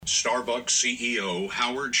Starbucks CEO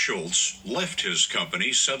Howard Schultz left his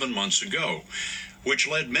company 7 months ago, which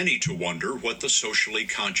led many to wonder what the socially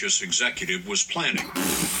conscious executive was planning.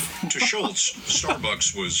 To Schultz,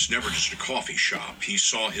 Starbucks was never just a coffee shop. He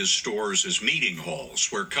saw his stores as meeting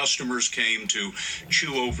halls where customers came to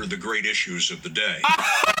chew over the great issues of the day.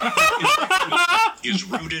 Is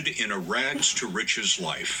rooted in a rags to riches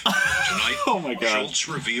life. Tonight, Schultz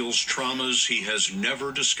reveals traumas he has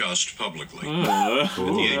never discussed publicly. At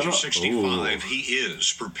the age of 65, he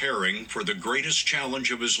is preparing for the greatest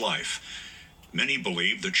challenge of his life. Many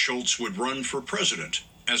believe that Schultz would run for president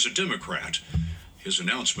as a Democrat. His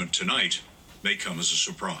announcement tonight may come as a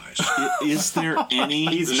surprise. Is there any...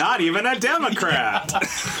 He's not even a Democrat!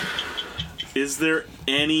 Is there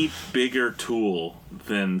any bigger tool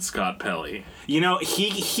than Scott Pelley? You know,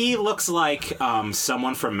 he looks like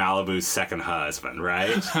someone from Malibu's second husband,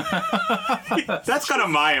 right? That's kind of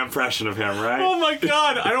my impression of him, right? Oh my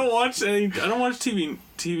god, I don't watch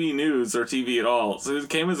TV news or TV at all. So it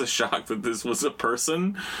came as a shock that this was a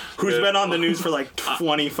person who's been on the news for like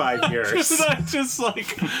 25 years. just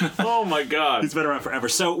like, oh my god. He's been around forever.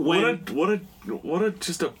 So when what a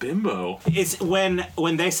just a bimbo. It's when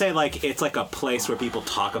they say like it's like a place where people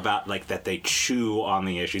talk about like that they chew on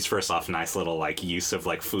the issues. First off, nice little like use of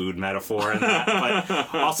like food metaphor and that,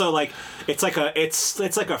 but also like it's like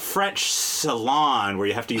a French salon where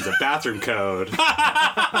you have to use a bathroom code.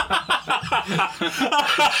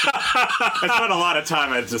 I spent a lot of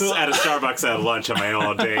time at a Starbucks at lunch on my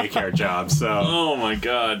old daycare job. So oh my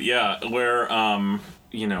god, yeah, where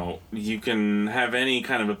you know, you can have any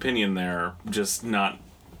kind of opinion there, just not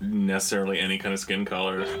necessarily any kind of skin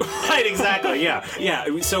color. Right, exactly, yeah.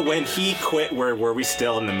 So when he quit, were we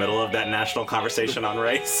still in the middle of that national conversation on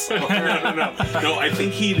race? No, I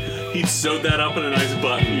think he'd sewed that up in a nice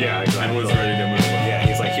button. Yeah, exactly. And was ready to move on. Yeah,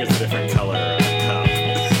 he's like, here's a different color cup.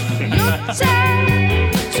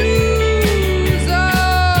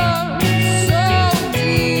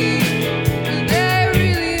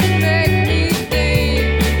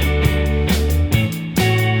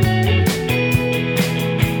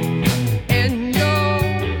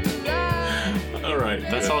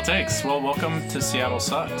 Well, welcome to Seattle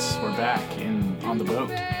Sucks. We're back on the boat.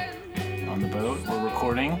 We're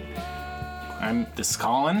recording. This is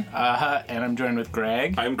Colin, and I'm joined with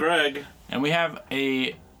Greg. I'm Greg. And we have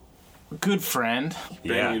a good friend.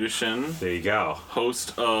 Ben Udishin. There you go.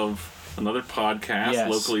 Host of another podcast,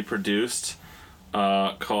 locally produced,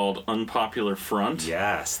 called Unpopular Front.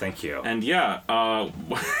 Yes, thank you. And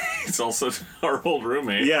he's also our old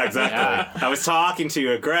roommate. Yeah, exactly. Yeah. I was talking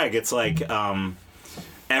to Greg. It's like,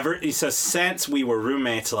 so since we were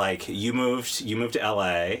roommates, like you moved to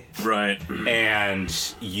LA, right? And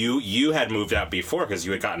you had moved out before because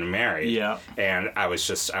you had gotten married. Yeah. And I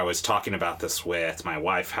was talking about this with my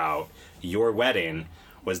wife, how your wedding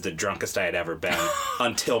was the drunkest I had ever been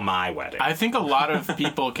until my wedding. I think a lot of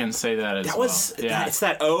people can say that as well. It's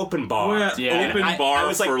that open bar. Well, yeah. Open bar I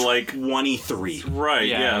was like for like 23. Right.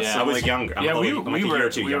 Yeah. So I was younger. Yeah, we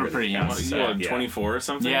were pretty young. So, 24 or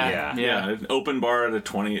something. Yeah. An open bar at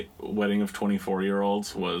a wedding of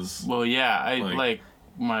 24-year-olds was. Well, yeah.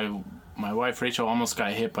 My wife Rachel almost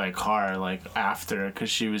got hit by a car like after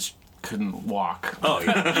because she couldn't walk. Oh,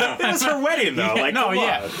 yeah. It was her wedding, though.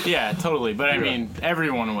 Yeah, totally. But I mean,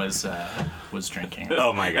 everyone was drinking.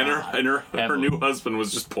 Oh my god! And her new husband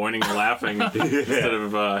was just pointing and laughing instead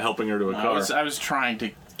of helping her to a car. I was trying to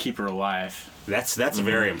keep her alive. That's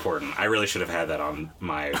very important. I really should have had that on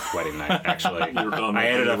my wedding night. Actually, I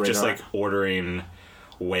ended up just like ordering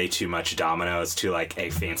way too much Domino's to like a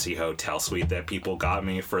fancy hotel suite that people got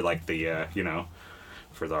me for like the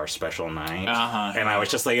for our special night. And I was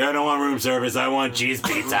just like, I don't want room service, I want cheese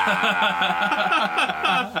pizza. And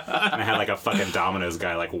I had like a fucking Domino's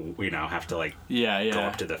guy like, have to like go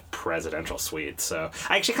up to the presidential suite. So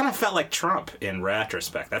I actually kind of felt like Trump in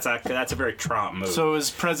retrospect. That's a very Trump move. So it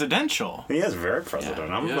was presidential. He is very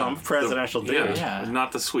president. I'm a presidential dude. Yeah.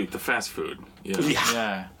 Not the suite, the fast food.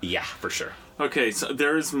 Yeah, for sure. Okay, so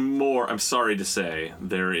there is more. I'm sorry to say,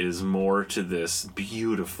 there is more to this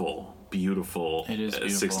beautiful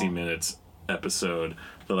 60 Minutes episode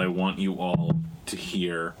that I want you all to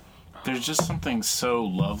hear. There's just something so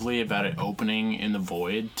lovely about it opening in the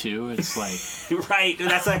void, too. It's like... Right,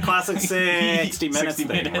 that's that classic 60 Minutes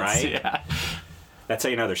thing, right? Yeah. That's how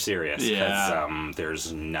you know they're serious. Yeah. Because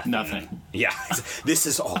there's nothing. Nothing. Yeah, this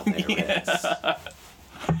is all there is.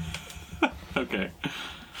 Okay.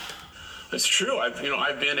 It's true. I've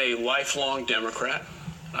been a lifelong Democrat.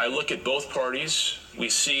 I look at both parties We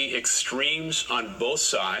see extremes on both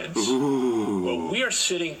sides. Well, we are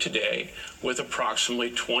sitting today with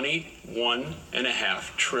approximately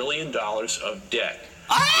 $21.5 trillion of debt.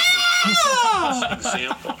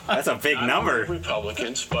 Example. That's a big number. Of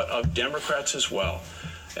Republicans, but of Democrats as well,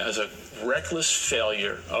 as a reckless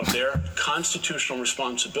failure of their constitutional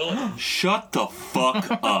responsibility. Shut the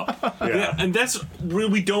fuck up. Yeah, and that's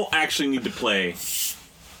we don't actually need to play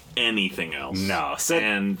anything else. No. So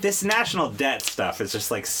and this national debt stuff is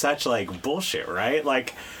just like such like bullshit, right?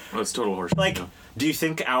 Like, it's total horseshit. Like, do you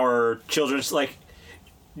think our children's like?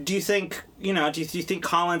 Do you think do you think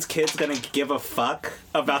Colin's kid's gonna give a fuck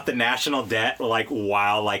about the national debt like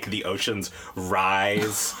while like the oceans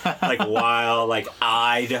rise, like while like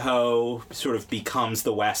Idaho sort of becomes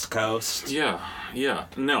the West Coast? Yeah.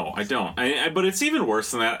 No, I don't. But it's even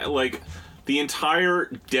worse than that. Like, the entire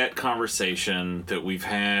debt conversation that we've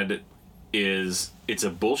had it's a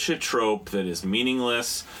bullshit trope that is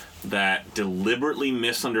meaningless, that deliberately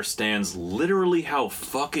misunderstands literally how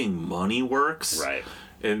fucking money works. Right.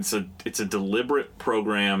 And it's a deliberate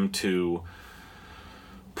program to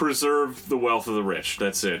preserve the wealth of the rich.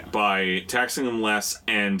 That's it. By taxing them less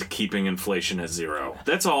and keeping inflation at zero.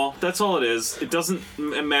 That's all. That's all it is. It doesn't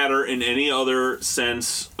matter in any other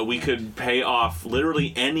sense. We could pay off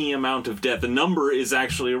literally any amount of debt. The number is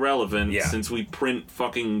actually irrelevant since we print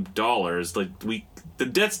fucking dollars. Like, the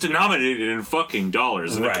debt's denominated in fucking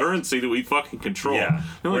dollars, in a currency that we fucking control. Yeah.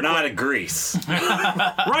 We're not at Greece.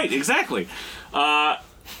 Right, exactly.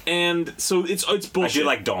 And so it's bullshit. I do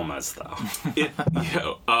like dolmas, though.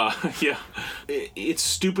 It's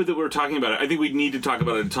stupid that we're talking about it. I think we need to talk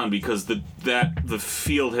about it a ton because the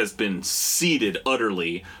field has been seeded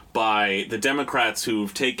utterly by the Democrats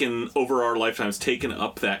who've taken over our lifetimes, taken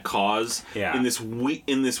up that cause in this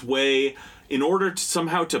way in order to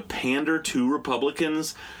somehow to pander to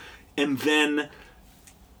Republicans, and then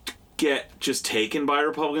get just taken by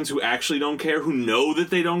Republicans who actually don't care, who know that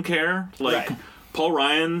they don't care. Like, Paul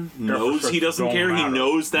Ryan knows he doesn't care. He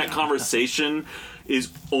knows that conversation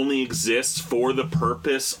only exists for the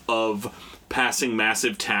purpose of passing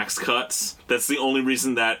massive tax cuts. That's the only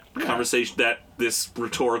reason that conversation, that this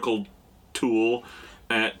rhetorical tool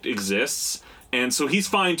exists. And so he's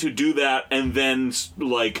fine to do that and then,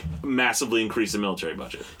 like, massively increase the military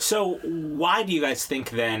budget. So why do you guys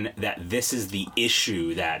think, then, that this is the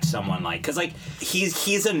issue that someone, like... Because, like,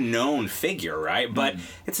 he's a known figure, right? But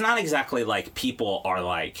it's not exactly like people are,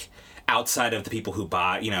 like... outside of the people who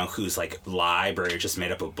buy, whose like library just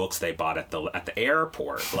made up of books they bought at the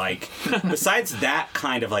airport. Like, besides that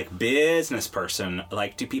kind of like business person,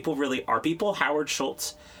 like, are people Howard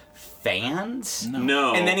Schultz fans?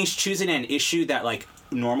 No. And then he's choosing an issue that like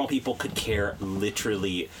normal people could care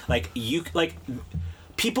literally.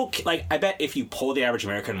 People, like, I bet if you poll the average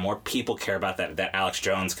American, more people care about that Alex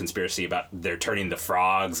Jones conspiracy about they're turning the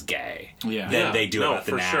frogs gay than they do about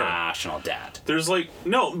the national debt. There's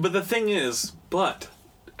but the thing is,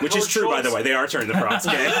 which is true, by the way, they are turning the frogs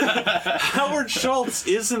gay. Howard Schultz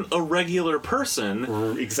isn't a regular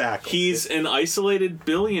person. Exactly. He's an isolated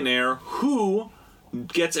billionaire who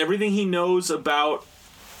gets everything he knows about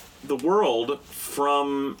the world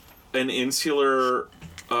from an insular...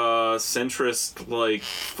 centrist, like,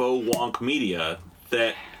 faux wonk media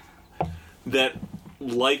that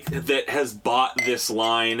has bought this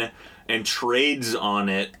line and trades on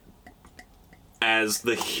it as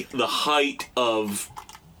the height of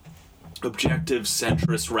objective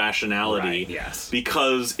centrist rationality,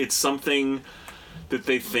 because it's something that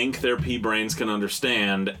they think their pea brains can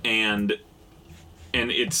understand, and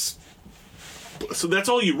it's. So that's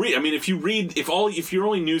all you read. I mean, if your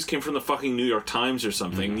only news came from the fucking New York Times or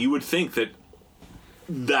something, you would think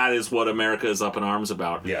that is what America is up in arms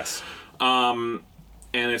about. Yes. And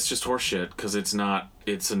it's just horseshit because it's not.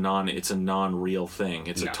 It's a non-real thing.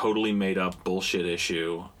 It's a totally made up bullshit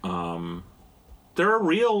issue. There are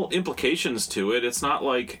real implications to it. It's not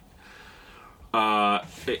like.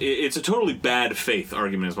 It's a totally bad faith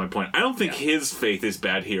argument is my point. I don't think his faith is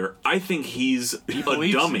bad here. I think he's a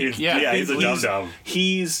dummy. He's a dumb.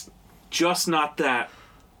 He's just not that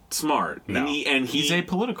smart. No. And he's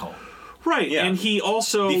apolitical. Right, and he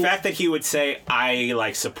also... The fact that he would say, I,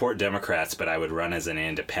 like, support Democrats, but I would run as an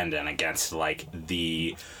independent against, like,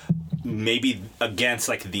 maybe against,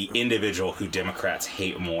 like, the individual who Democrats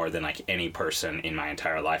hate more than, like, any person in my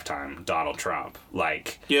entire lifetime, Donald Trump.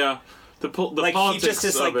 Like... Yeah. The politics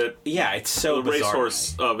of like, it, it's so the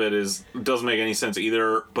racehorse of it doesn't make any sense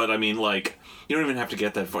either. But I mean, like, you don't even have to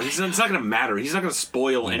get that far. It's not going to matter. He's not going to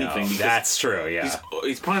spoil anything. That's true. Yeah,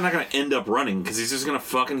 he's probably not going to end up running because he's just going to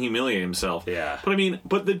fucking humiliate himself. Yeah. But I mean,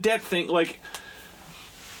 the debt thing, like,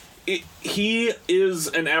 he is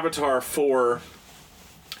an avatar for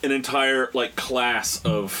an entire like class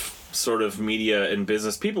of sort of media and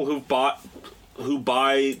business people who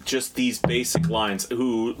buy just these basic lines,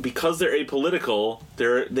 who, because they're apolitical,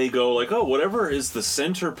 they go like, oh, whatever is the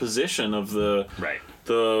center position of the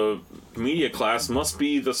media class must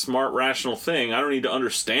be the smart, rational thing. I don't need to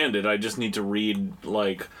understand it. I just need to read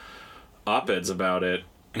like op-eds about it.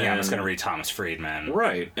 Yeah, I'm just gonna read Thomas Friedman.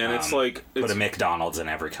 Right, and it's like put a McDonald's in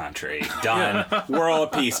every country. Done.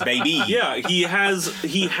 World peace, baby. Yeah, he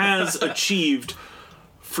has achieved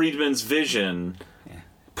Friedman's vision.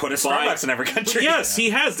 Put a Starbucks in every country. Yes,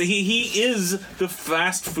 he has. He is the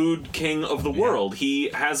fast food king of the world. He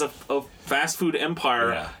has a fast food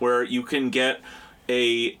empire where you can get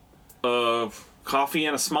a coffee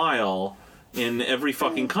and a smile in every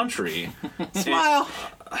fucking country. Smile.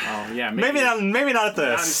 Oh yeah, maybe not at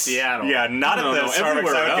the not in Seattle. Yeah, not at the Starbucks I would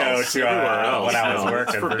go to when I was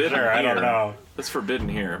working. For sure, I don't know. It's forbidden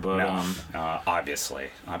here, but obviously,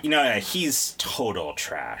 he's total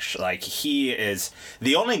trash. Like, he is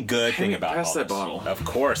the only good thing about pass that bottle. Of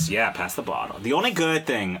course, pass the bottle. The only good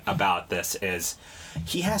thing about this is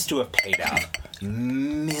he has to have paid out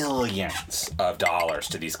millions of dollars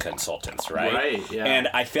to these consultants, right? Right. Yeah. And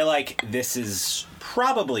I feel like this is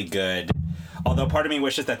probably good. Although part of me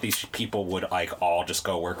wishes that these people would like all just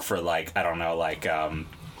go work for like, I don't know, like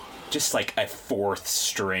just like a fourth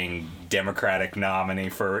string Democratic nominee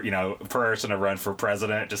for, person to run for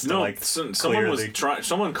president, just to like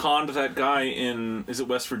someone conned that guy in, is it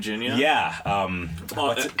West Virginia? Yeah. On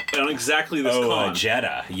exactly this con.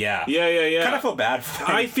 Jetta. Yeah. Yeah. Kind of feel bad for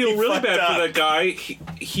him. I feel really bad for that guy.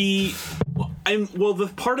 The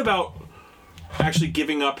part about actually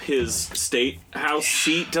giving up his state house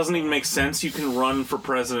seat doesn't even make sense. You can run for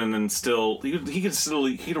president and still he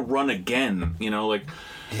could run again,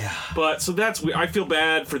 Yeah. But so I feel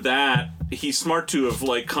bad for that. He's smart to have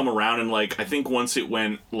like come around and like, I think once it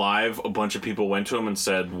went live, a bunch of people went to him and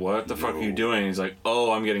said, "What the fuck are you doing?" He's like,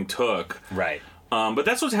 "Oh, I'm getting took." Right. But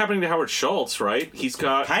that's what's happening to Howard Schultz, right? He's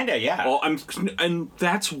got kinda, yeah. Well, and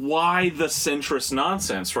that's why the centrist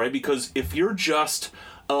nonsense, right? Because if you're just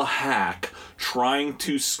a hack trying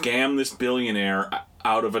to scam this billionaire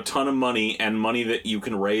out of a ton of money and money that you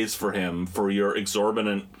can raise for him for your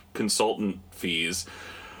exorbitant consultant fees,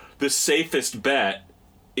 the safest bet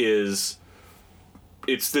is,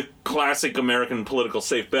 it's the classic American political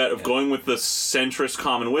safe bet of going with the centrist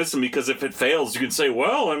common wisdom, because if it fails, you can say,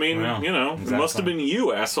 well, exactly. It must have been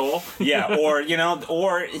you, asshole. Yeah,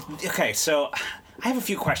 okay, so I have a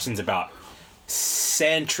few questions about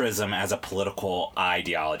centrism as a political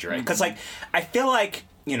ideology, right? Because, I feel like,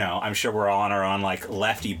 I'm sure we're all on our own,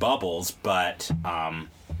 lefty bubbles, but,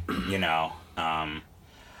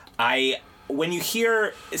 when you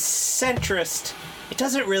hear centrist, it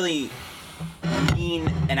doesn't really mean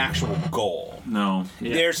an actual goal. No.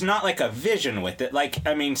 Yeah. There's not, a vision with it.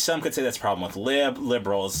 Some could say that's a problem with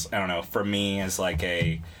liberals. I don't know. For me, as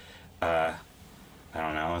a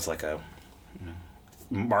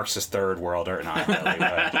Marxist third worlder, not really,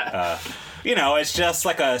 but it's just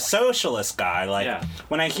like a socialist guy.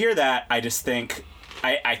 When I hear that, I just think,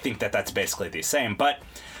 I think that that's basically the same. But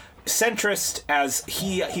centrist, as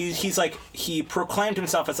he proclaimed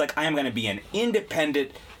himself as I am going to be an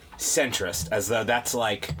independent centrist, as though that's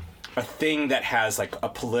a thing that has a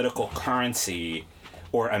political currency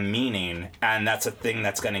or a meaning, and that's a thing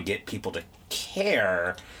that's going to get people to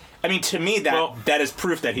care. To me, that is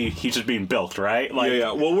proof that he's just being bilked, right?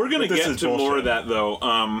 Yeah. Well, we're going to get to more of that, though.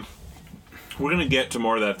 We're going to get to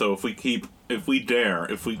more of that, though, if we keep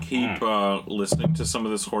listening to some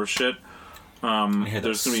of this horse shit.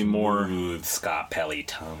 There's going to be more smooth Scott Pelley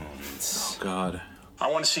tones. Oh, God.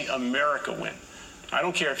 I want to see America win. I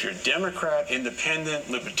don't care if you're Democrat,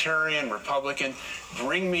 Independent, Libertarian, Republican.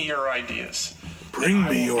 Bring me your ideas. Bring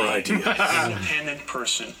me your ideas. An independent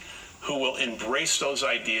person who will embrace those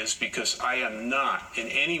ideas, because I am not in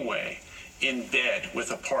any way in bed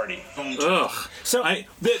with a party. Ugh. So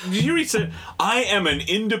did you read it? I am an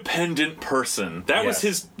independent person. That was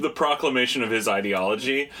the proclamation of his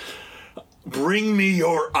ideology. Bring me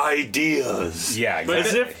your ideas. Yeah,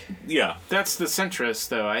 exactly. But that's the centrist,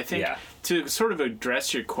 though. I think to sort of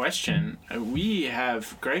address your question,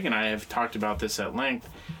 Greg and I have talked about this at length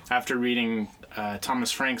after reading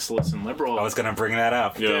Thomas Frank's Listen Liberal. I was going to bring that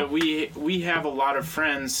up. Yeah. We have a lot of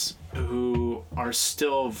friends who are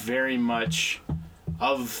still very much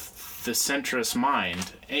of the centrist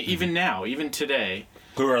mind, even now, even today.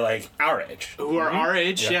 Who are our age. Who are our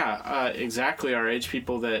age, exactly our age,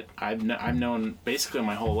 people that I've known basically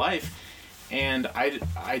my whole life. And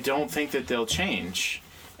I don't think that they'll change.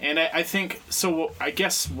 And I think, so I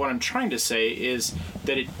guess what I'm trying to say is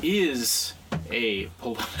that it is a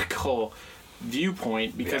political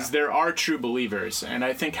viewpoint because there are true believers. And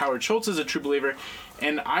I think Howard Schultz is a true believer.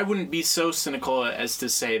 And I wouldn't be so cynical as to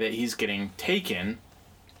say that he's getting taken,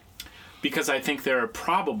 because I think there are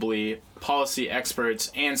probably policy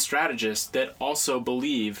experts and strategists that also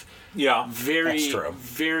believe very,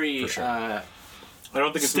 very... Sure. I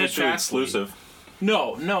don't think it's mutually exclusive.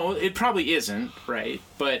 No, it probably isn't, right?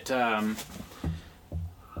 But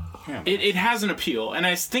it has an appeal, and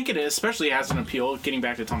I think it especially has an appeal, getting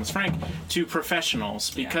back to Thomas Frank, to professionals,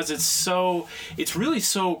 because it's really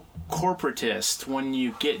so corporatist when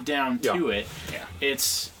you get down to it. Yeah.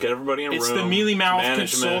 It's get everybody in a room. It's the mealy mouth,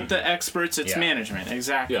 consult the experts. It's management,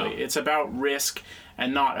 exactly. Yeah. It's about risk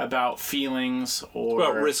and not about feelings or it's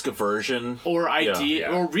about risk aversion or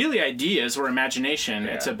or really ideas or imagination.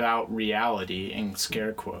 Yeah. It's about reality in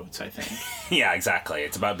scare quotes, I think. Yeah, exactly.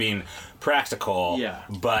 It's about being practical,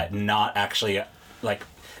 but not actually like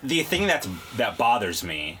the thing that bothers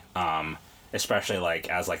me. Especially like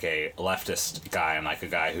as like a leftist guy and like a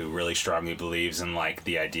guy who really strongly believes in like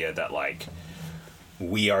the idea that like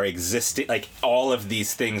we are existing, like all of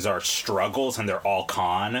these things are struggles and they're all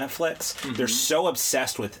conflicts. Mm-hmm. They're so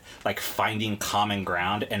obsessed with like finding common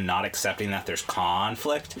ground and not accepting that there's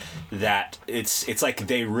conflict that it's like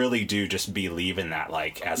they really do just believe in that,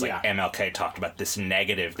 like as like MLK talked about, this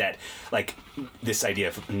negative, that like this idea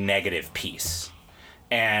of negative peace.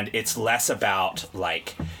 And it's less about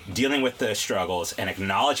like dealing with the struggles and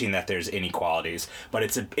acknowledging that there's inequalities, but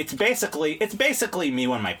it's basically me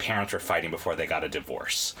when my parents were fighting before they got a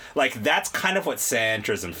divorce. Like that's kind of what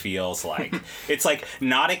centrism feels like. It's like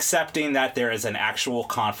not accepting that there is an actual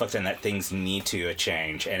conflict and that things need to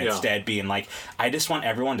change, and instead being like, I just want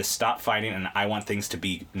everyone to stop fighting and I want things to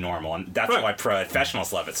be normal, and that's why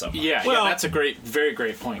professionals love it so much. Yeah, that's a very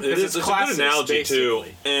great point. It's a good analogy basically. Too,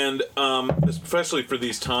 and especially for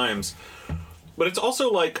these times, but it's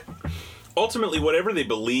also like ultimately whatever they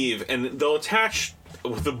believe, and they'll attach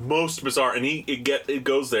with the most bizarre, and it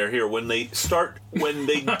goes there here when they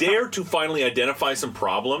dare to finally identify some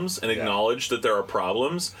problems and acknowledge that there are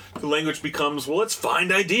problems. The language becomes, well, let's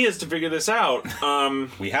find ideas to figure this out.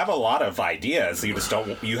 We have a lot of ideas.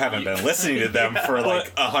 You haven't been listening to them for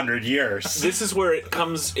like 100 years. This is where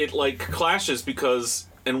it like clashes because.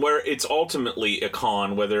 And where it's ultimately a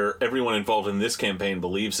con, whether everyone involved in this campaign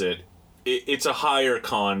believes it's a higher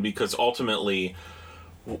con because ultimately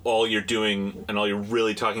all you're doing and all you're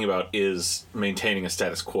really talking about is maintaining a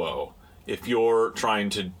status quo. If you're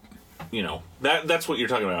trying to, that's what you're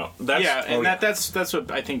talking about. That's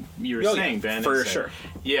what I think you were saying, Ben. For sure.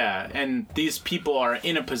 Yeah, and these people are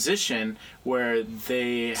in a position where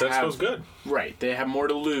they have good. Right, they have more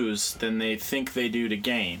to lose than they think they do to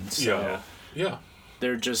gain. So yeah.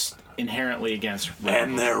 They're just inherently against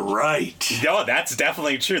and they're right. No, that's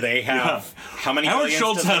definitely true. They have how many? Howard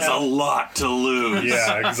Schultz has a lot to lose.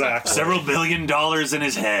 Yeah, exactly. Several $1 billion in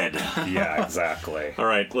his head. Yeah, exactly. All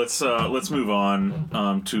right, let's move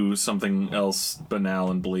on to something else banal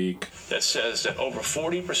and bleak. That says that over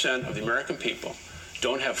 40% of the American people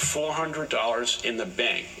don't have $400 in the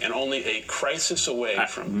bank and only a crisis away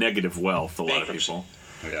from negative wealth. A lot of people.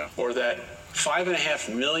 Yeah. Or that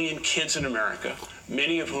 5.5 million kids in America,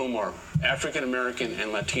 many of whom are African American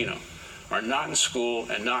and Latino, are not in school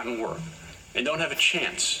and not in work and don't have a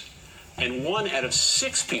chance. And 1 out of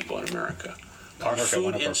 6 people in America are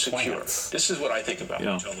food insecure. This is what I think about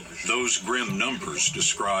television. Those grim numbers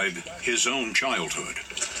describe his own childhood.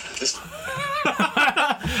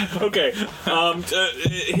 Okay,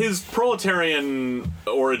 his proletarian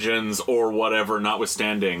origins or whatever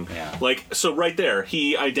notwithstanding, so right there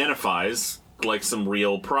he identifies like some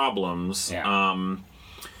real problems,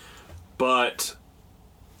 but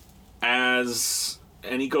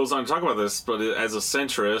and he goes on to talk about this, but as a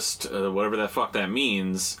centrist, whatever the fuck that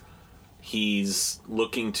means, he's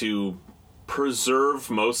looking to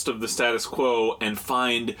preserve most of the status quo and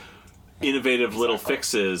find innovative little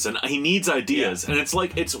fixes, and he needs ideas, and it's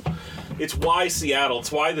like it's why Seattle,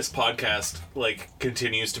 it's why this podcast like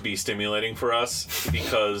continues to be stimulating for us,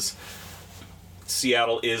 because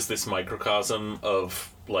Seattle is this microcosm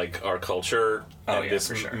of like our culture and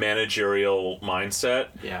this managerial mindset.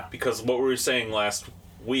 Yeah, because what we were saying last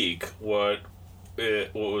week, what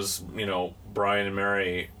was Brian and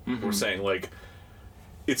Mary were saying, like,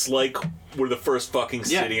 it's like we're the first fucking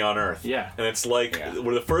city on Earth. Yeah. And it's like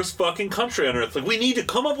we're the first fucking country on Earth. Like, we need to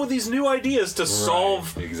come up with these new ideas to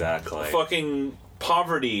solve exactly fucking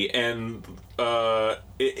poverty. And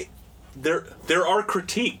there are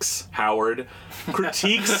critiques, Howard.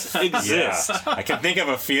 Critiques exist. Yeah, I can think of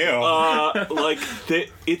a few.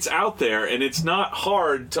 It's out there, and it's not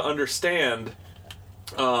hard to understand.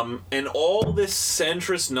 And all this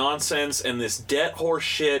centrist nonsense and this debt horse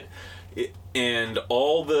shit, and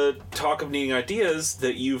all the talk of needing ideas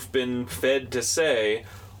that you've been fed to say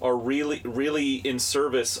are really, really in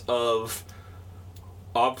service of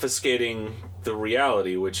obfuscating the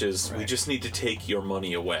reality, which is we just need to take your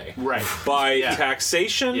money away. Right. By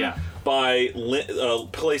taxation, by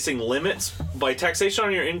placing limits, by taxation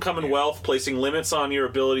on your income and wealth, placing limits on your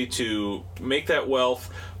ability to make that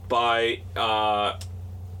wealth, by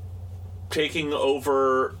taking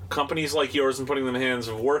over companies like yours and putting them in the hands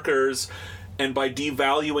of workers, and by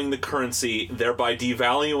devaluing the currency, thereby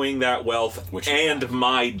devaluing that wealth and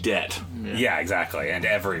my debt. Yeah, exactly. And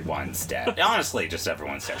everyone's debt. Honestly, just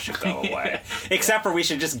everyone's debt should go away. Except for we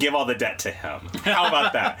should just give all the debt to him. How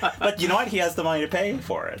about that? But you know what? He has the money to pay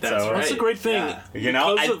for it. That's a great thing. Yeah. You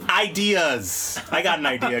know? Ideas. I got an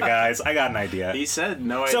idea, guys. I got an idea. He said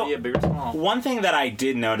no idea, big or small. One thing that I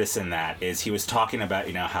did notice in that is he was talking about,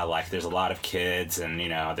 you know, how, like, there's a lot of kids and, you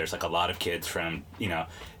know, there's, like, a lot of kids from, you know,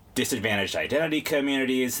 disadvantaged identity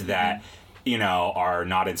communities that, you know, are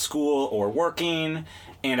not in school or working.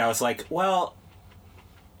 And I was like, well,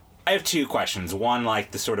 I have two questions. One,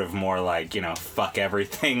 like, the sort of more, like, you know, fuck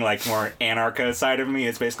everything, like, more anarcho side of me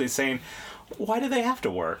is basically saying, why do they have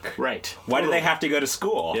to work? Right. Why do they have to go to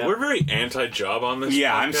school? Yeah. We're very anti-job on this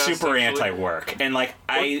podcast, I'm super actually. anti-work. And, like,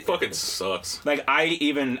 it fucking sucks. Like,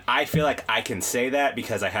 I feel like I can say that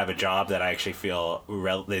because I have a job that I actually feel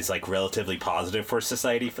is, like, relatively positive for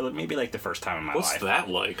society for maybe, like, the first time in my life. What's that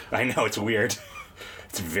like? I know, it's weird.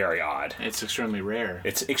 It's very odd. It's extremely rare.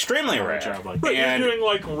 It's extremely rare. A job like right, and you're doing,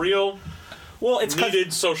 like, real... Well, it's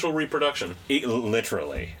needed social reproduction.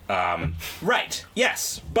 Literally. Right.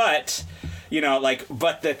 Yes. But, you know, like,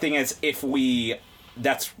 but the thing is,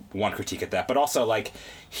 that's one critique at that, but also, like,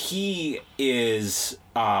 he is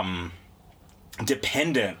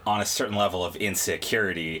dependent on a certain level of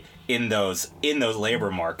insecurity in those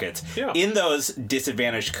labor markets, in those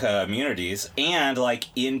disadvantaged communities, and, like,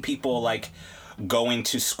 in people, like, going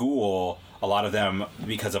to school. A lot of them,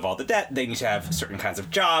 because of all the debt, they need to have certain kinds of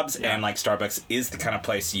jobs, and, like, Starbucks is the kind of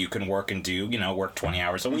place you can work and do, you know, work 20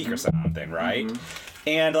 hours a week or something, right?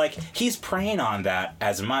 And, like, he's preying on that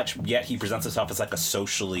as much, yet he presents himself as, like, a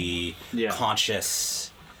socially conscious,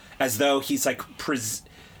 as though he's, like,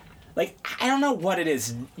 like, I don't know what it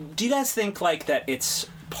is. Do you guys think, like, that it's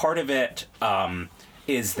part of it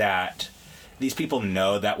is that these people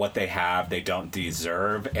know that what they have they don't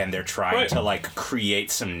deserve, and they're trying to, like,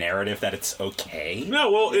 create some narrative that it's okay?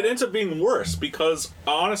 No, well, it ends up being worse because,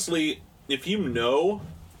 honestly, if you know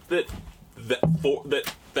that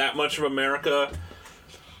much of America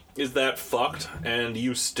is that fucked and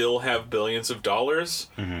you still have billions of dollars,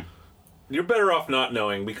 you're better off not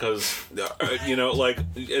knowing because, you know, like,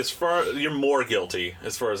 you're more guilty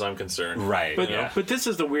as far as I'm concerned. Right. But this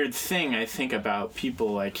is the weird thing, I think, about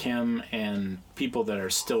people like him and people that are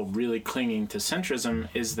still really clinging to centrism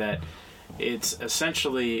is that it's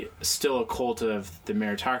essentially still a cult of the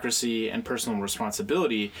meritocracy and personal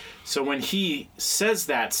responsibility. So when he says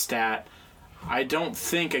that stat, I don't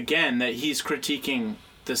think, again, that he's critiquing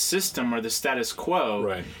the system or the status quo.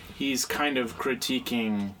 Right. He's kind of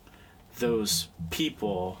critiquing those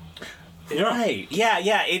people. Right.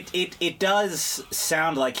 Yeah. It does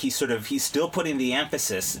sound like he's still putting the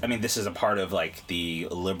emphasis. I mean, this is a part of, like, the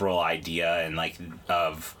liberal idea and, like,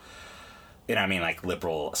 of, you know, I mean, like,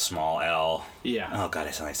 liberal small L. Yeah. Oh God,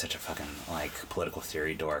 I sound like such a fucking, like, political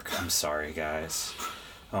theory dork. I'm sorry, guys.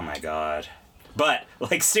 Oh my God. But,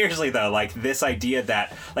 like, seriously though, like, this idea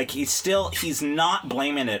that, like, he's not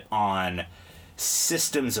blaming it on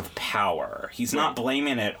systems of power. He's not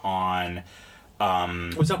blaming it on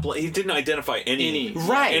he didn't identify any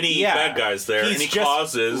bad guys there, he's any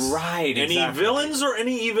causes, any villains, or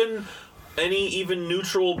any even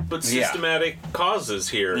neutral but systematic causes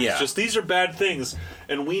here. It's just these are bad things,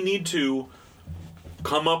 and we need to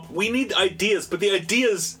we need ideas, but the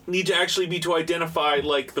ideas need to actually be to identify,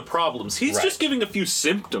 like, the problems. He's just giving a few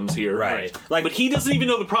symptoms here. Right. Like, but he doesn't even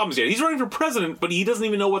know the problems yet. He's running for president, but he doesn't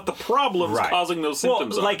even know what the problems causing those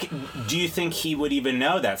symptoms are. Like, do you think he would even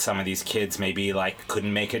know that some of these kids maybe, like,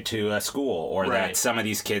 couldn't make it to a school, or that some of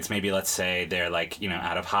these kids maybe, let's say, they're, like, you know,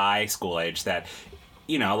 out of high school age, that,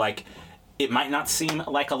 you know, like, it might not seem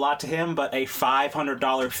like a lot to him, but a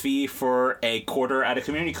 $500 fee for a quarter at a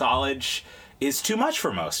community college is too much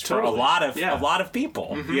for most, for a lot of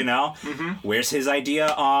people, you know? Where's his idea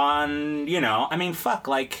on, you know, I mean, fuck,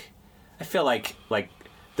 like, I feel like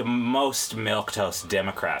the most milquetoast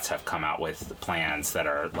Democrats have come out with plans that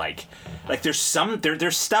are like there's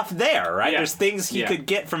stuff there, right? There's things he could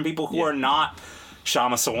get from people who are not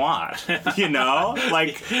Shama Sawant, you know?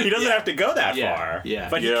 Like, he doesn't have to go that far. Yeah.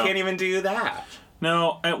 But he can't even do that.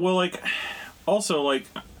 No, well, like, also, like,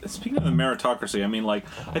 speaking of the meritocracy, I mean, like,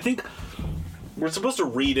 I think we're supposed to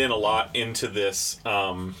read in a lot into this,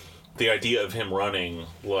 the idea of him running,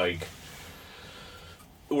 like,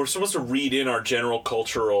 we're supposed to read in our general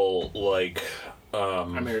cultural, like,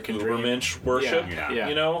 American Ubermensch worship,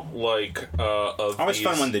 you know, like always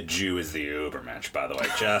fun when the Jew is the Ubermensch. By the way,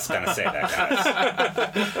 just gonna say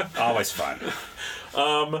that, guys. Always fun.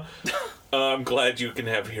 I'm glad you can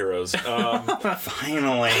have heroes.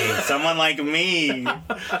 Finally, someone like me.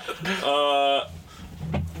 But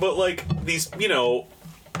like these, you know,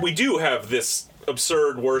 we do have this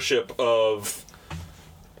absurd worship of,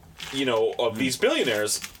 you know, of these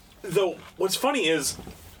billionaires. Though what's funny is,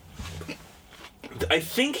 I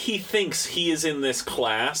think he thinks he is in this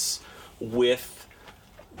class with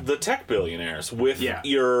the tech billionaires, with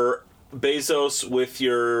your Bezos, with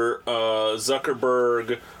your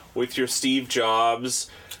Zuckerberg, with your Steve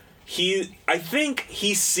Jobs. I think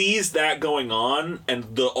he sees that going on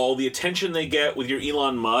and all the attention they get with your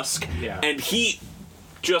Elon Musk, and he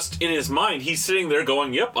just in his mind, he's sitting there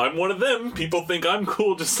going, "Yep, I'm one of them. People think I'm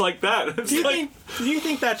cool, just like that." Do you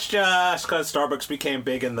think that's just because Starbucks became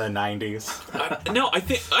big in the '90s? No, I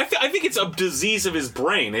think it's a disease of his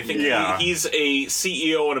brain. I think he's a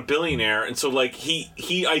CEO and a billionaire, and so like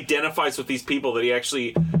he identifies with these people that he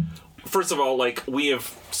actually. First of all, like, we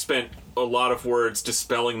have spent a lot of words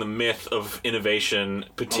dispelling the myth of innovation,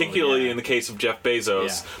 particularly in the case of Jeff Bezos.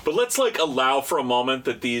 Yeah. But let's like allow for a moment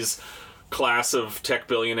that these class of tech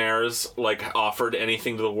billionaires like offered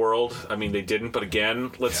anything to the world. I mean, they didn't, but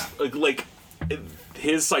again, let's like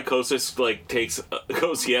his psychosis like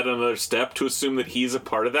goes yet another step to assume that he's a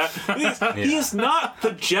part of that. He is not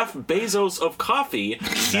the Jeff Bezos of coffee.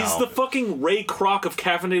 He's the fucking Ray Kroc of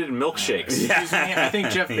caffeinated milkshakes. I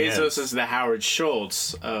think Jeff Bezos is the Howard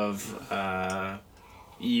Schultz of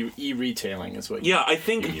e-retailing is what I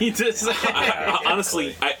think he does.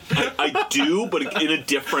 Honestly, I do, but in a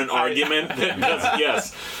different argument.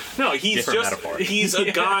 Yes. No, he's he's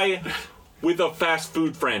a guy with a fast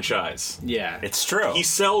food franchise. Yeah. It's true. He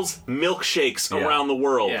sells milkshakes around the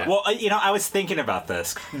world. Yeah. Well, you know, I was thinking about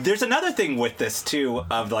this. There's another thing with this, too,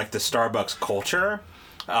 of, like, the Starbucks culture,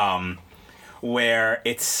 where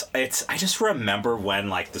it's. I just remember when,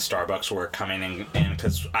 like, the Starbucks were coming in,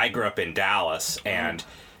 because I grew up in Dallas, and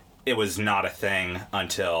it was not a thing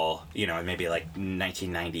until, you know, maybe, like,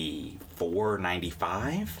 1994,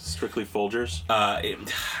 95. Strictly Folgers? I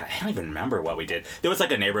don't even remember what we did. There was,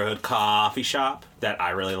 like, a neighborhood coffee shop that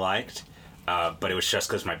I really liked. But it was just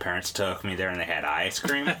because my parents took me there and they had ice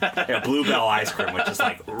cream. Bluebell ice cream, which is,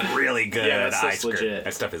 like, really good ice cream. Legit.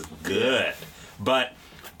 That stuff is good. But,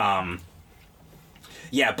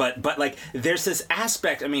 but like there's this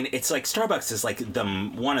aspect. I mean, it's like Starbucks is like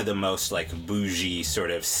one of the most like bougie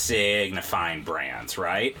sort of signifying brands,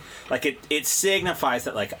 right? Like it signifies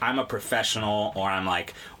that like I'm a professional, or I'm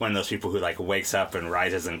like one of those people who like wakes up and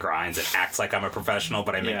rises and grinds and acts like I'm a professional,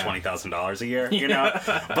 but I make $20,000 a year, you know?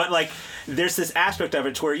 But like there's this aspect of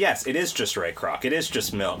it to where yes, it is just Ray Kroc, it is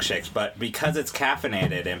just milkshakes, but because it's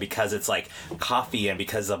caffeinated and because it's like coffee and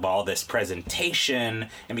because of all this presentation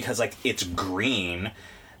and because like it's green,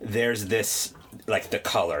 there's this like the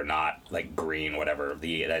color, not like green, whatever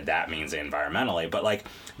that means environmentally, but like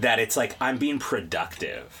that it's like I'm being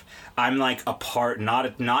productive. I'm like a part,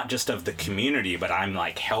 not just of the community, but I'm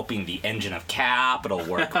like helping the engine of capital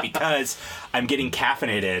work because I'm getting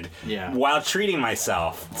caffeinated while treating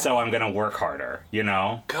myself. So I'm gonna work harder, you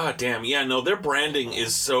know? God damn, yeah, no, their branding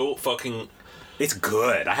is so fucking. It's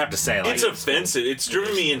good, I have to say. Like, it's offensive. It's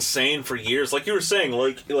driven me insane for years. Like you were saying,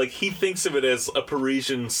 like he thinks of it as a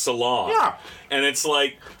Parisian salon. Yeah. And it's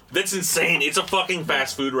like, that's insane. It's a fucking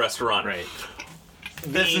fast food restaurant. Right.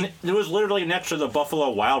 It was literally next to the Buffalo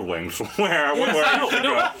Wild Wings, where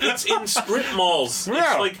it's in strip malls.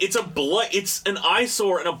 Yeah. It's like it's a blight. It's an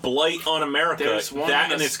eyesore and a blight on America. There's one that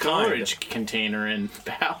in and a its storage container in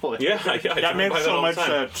Ballard. Yeah, that makes so much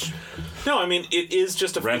sense. No, I mean it is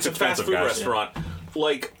just a fast food restaurant. Yeah.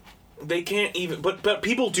 Like they can't even. But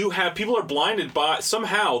people are blinded by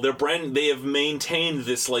somehow their brand. They have maintained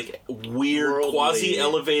this like weird quasi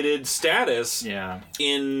elevated status. Yeah.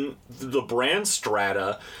 In the brand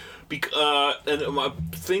strata.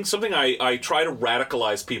 And something I try to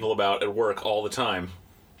radicalize people about at work all the time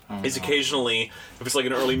is occasionally, if it's like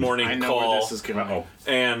an early morning call, where this is going.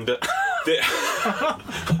 and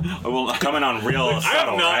Coming on real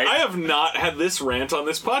subtle, right? I have not had this rant on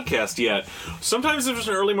this podcast yet. Sometimes if there's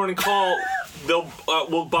an early morning call,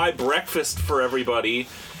 we'll buy breakfast for everybody,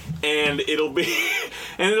 and it'll be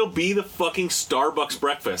the fucking Starbucks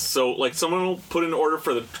breakfast. So like someone will put an order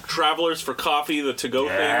for the travelers for coffee, the to-go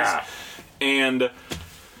things,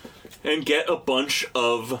 and get a bunch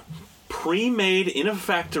of pre-made in a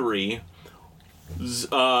factory,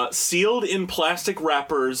 sealed in plastic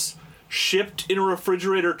wrappers, shipped in a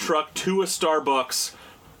refrigerator truck to a Starbucks,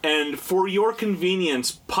 and for your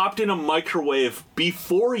convenience, popped in a microwave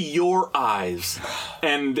before your eyes,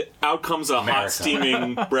 and out comes a hot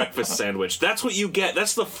steaming breakfast sandwich. That's what you get.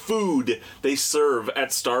 That's the food they serve at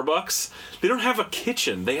Starbucks. They don't have a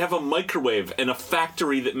kitchen. They have a microwave and a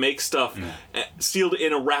factory that makes stuff sealed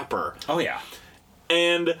in a wrapper. Oh, yeah.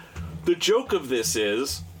 And the joke of this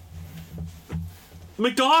is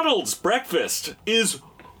McDonald's breakfast is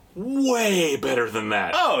way better than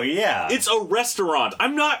that. Oh, yeah. It's a restaurant.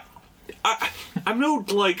 I'm no,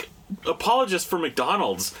 like, apologist for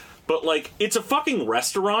McDonald's, but, like, it's a fucking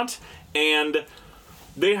restaurant, and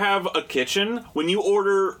they have a kitchen. When you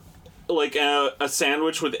order, like, a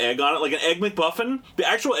sandwich with egg on it, like an Egg McMuffin, the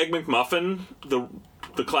actual Egg McMuffin, the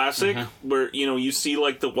classic, where, you know, you see,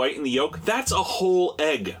 like, the white and the yolk, that's a whole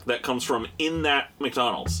egg that comes from in that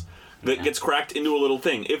McDonald's that gets cracked into a little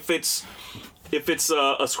thing. If it's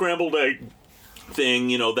a scrambled egg thing,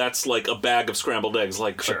 you know, that's like a bag of scrambled eggs,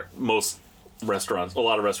 like most restaurants, a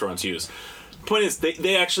lot of restaurants use. Point is,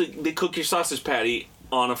 they cook your sausage patty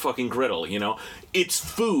on a fucking griddle, you know? It's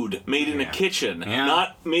food made in a kitchen,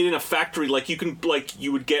 not made in a factory like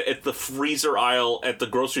you would get at the freezer aisle at the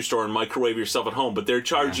grocery store and microwave yourself at home, but they're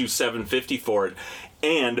charge you $7.50 for it.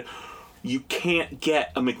 And you can't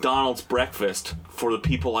get a McDonald's breakfast for the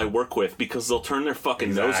people I work with because they'll turn their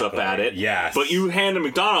fucking nose up at it. Yes. But you hand them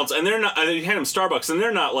McDonald's and you hand them Starbucks and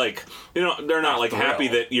they're not like, you know, they're not like happy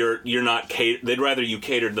that you're not they'd rather you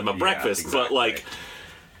catered them a breakfast,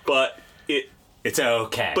 but it's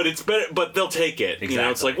okay. But it's better. But they'll take it. Exactly. You know,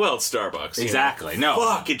 it's like, well, it's Starbucks. Exactly. You know? No.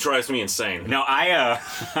 Fuck, it drives me insane. No, I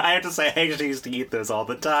have to say, I actually used to eat those all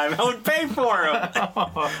the time. I would pay for them.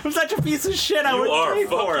 I'm such a piece of shit. I would pay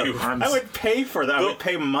for them. I would pay for them. I would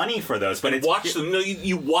pay money for those. But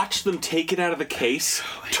you watch them take it out of the case,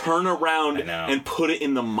 turn around, and put it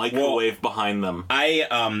in the microwave behind them.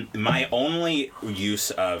 My only use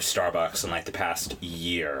of Starbucks in like the past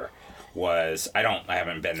year was I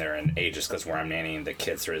haven't been there in ages because where I'm nannying the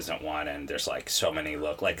kids there isn't one, and there's like so many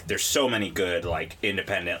there's so many good like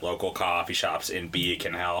independent local coffee shops in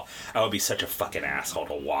Beacon. Hell, I would be such a fucking asshole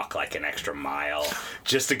to walk like an extra mile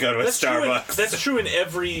just to go to a Starbucks. That's true in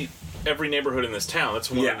every neighborhood in this town.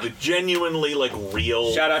 That's one of the genuinely like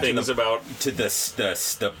real things about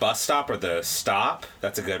the bus stop or the stop.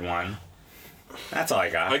 That's a good one. That's all I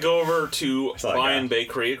got. I go over to Bayan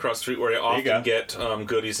Bakery across the street where I often get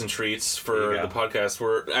goodies and treats for the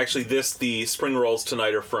podcast. The spring rolls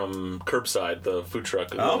tonight are from Curbside, the food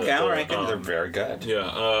truck. All right. They're very good.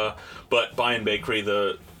 Yeah, but Bayan Bakery,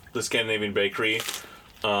 the Scandinavian bakery,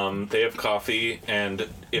 they have coffee, and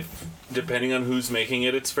depending on who's making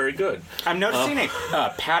it, it's very good. I'm noticing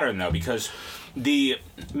a pattern, though, because the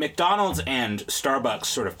McDonald's and Starbucks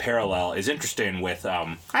sort of parallel is interesting with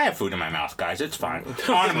I have food in my mouth, guys. It's fine.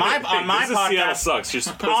 On my podcast sucks. You're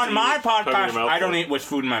supposed on my podcast I don't eat with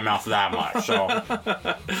food in my mouth that much.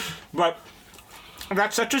 So but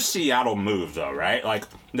that's such a Seattle move though, right? Like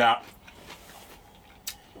that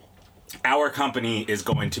our company is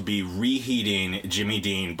going to be reheating Jimmy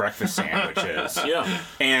Dean breakfast sandwiches.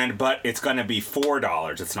 But it's going to be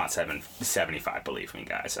 $4. It's not $7.75, believe me,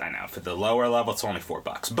 guys. I know. For the lower level, it's only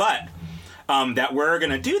 $4. But that we're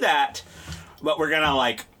going to do that, but we're going to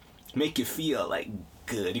like make you feel like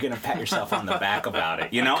good. You're going to pat yourself on the back about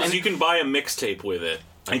it, you know? Because you can buy a mixtape with it.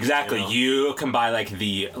 Exactly. You can buy like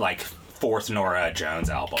the fourth Nora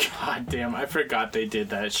Jones album. God damn, I forgot they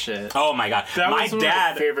did that shit. Oh my god. That was one of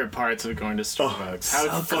my favorite parts of going to Starbucks.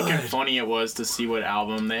 How fucking funny it was to see what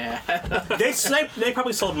album they had. They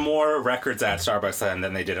probably sold more records at Starbucks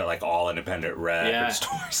than they did at like all independent record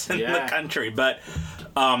stores in the country. But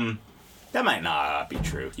that might not be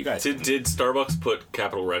true. You guys did Starbucks put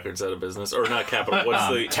Capitol Records out of business, or not Capitol? What's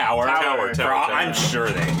the Tower? Tower. I'm sure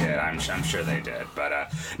they did. I'm sure they did. But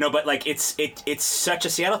no. But like it's such a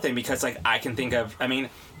Seattle thing because like I can think of. I mean,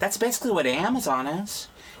 that's basically what Amazon is.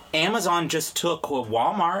 Amazon just took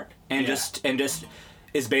Walmart and just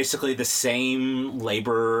is basically the same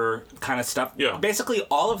labor kind of stuff. Yeah. Basically,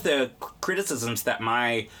 all of the criticisms that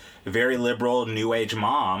my very liberal new age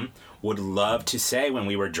mom would love to say when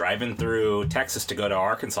we were driving through Texas to go to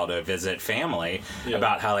Arkansas to visit family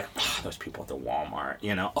about how, like, those people at the Walmart,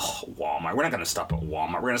 you know, Walmart. We're not going to stop at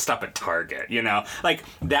Walmart. We're going to stop at Target, you know? Like,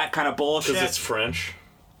 that kind of bullshit. Because it's French.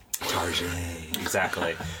 Target.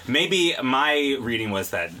 Exactly. Maybe my reading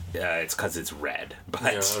was that it's because it's red, but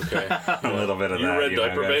a little bit of you that. Red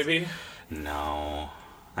diaper baby? No,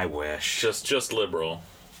 I wish. Just liberal.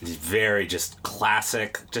 Very just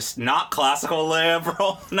classic, just not classical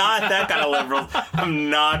liberal, not that kind of liberal.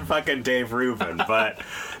 I'm not fucking Dave Rubin, but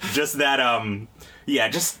just that,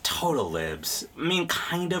 just total libs. I mean,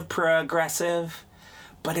 kind of progressive.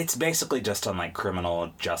 But it's basically just on, like,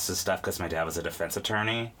 criminal justice stuff because my dad was a defense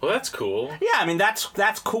attorney. Well, that's cool. Yeah, I mean, that's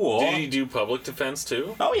cool. Did he do public defense,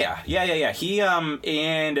 too? Oh, yeah. He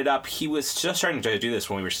ended up... He was just starting to do this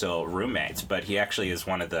when we were still roommates, but he actually is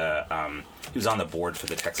one of the... he was on the board for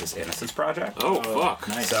the Texas Innocence Project. Oh, fuck.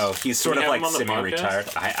 Nice. So he's sort of, like, semi-retired.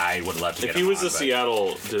 I would love to get him on. If he was a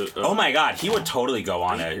Seattle... oh, my God. He would totally go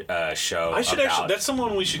on a show I should actually... That's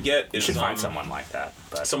someone we should get. You should find someone like that.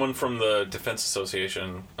 But. Someone from the Defense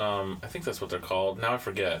Association. I think that's what they're called. Now I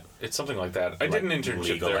forget. It's something like that. I did an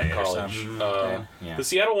internship there in college. The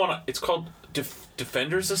Seattle one, it's called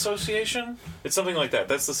Defenders Association? It's something like that.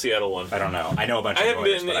 That's the Seattle one. I don't know. I know a bunch of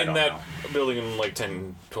lawyers, but I haven't been in that building in like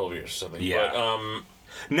 10, 12 years or something. Yeah. But,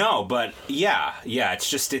 no, but yeah. It's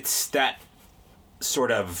just, it's that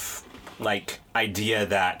sort of, like, idea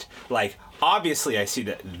that, like, obviously I see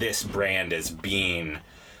that this brand is being...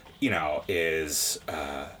 is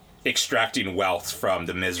extracting wealth from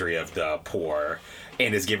the misery of the poor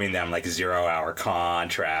and is giving them, like, 0-hour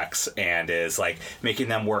contracts and is, like, making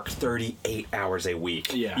them work 38 hours a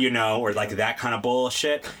week, or, like, that kind of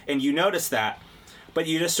bullshit. And you notice that, but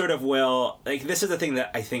you just sort of will... Like, this is the thing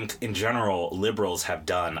that I think, in general, liberals have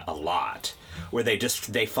done a lot. Where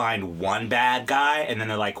they find one bad guy and then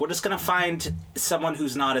they're like, we're just gonna find someone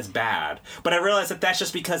who's not as bad. But I realize that that's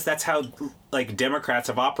just because that's how, like, Democrats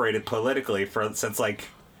have operated politically since, like,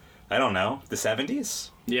 I don't know, the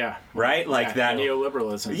 70s? Yeah. Right? Like that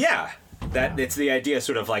neoliberalism. Yeah. It's the idea,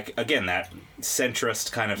 sort of like, again, that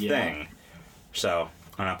centrist kind of thing. So,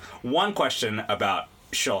 I don't know. One question about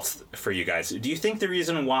Schultz for you guys. Do you think the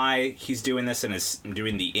reason why he's doing this and is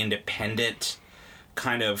doing the independent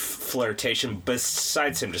kind of flirtation,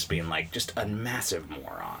 besides him just being, like, just a massive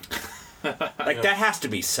moron, like, that has to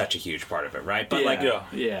be such a huge part of it, right? But do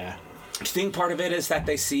you think part of it is that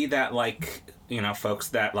they see that, like, folks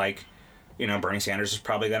that, like, Bernie Sanders is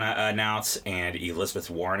probably gonna announce, and Elizabeth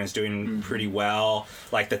Warren is doing pretty well,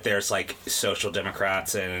 like, that there's, like, social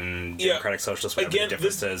democrats and democratic socialists, whatever the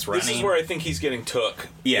difference is, running. This is where I think he's getting took.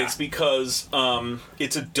 Yeah. It's because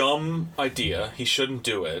it's a dumb idea. He shouldn't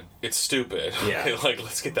do it. It's stupid. Yeah. Like,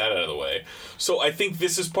 let's get that out of the way. So I think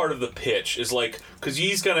this is part of the pitch, is like, because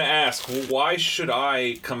he's gonna ask, well, why should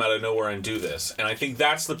I come out of nowhere and do this? And I think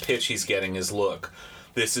that's the pitch he's getting, is, look,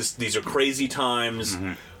 these are crazy times.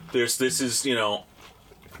 Mm-hmm.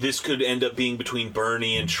 This could end up being between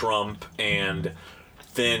Bernie and Trump, and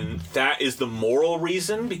then that is the moral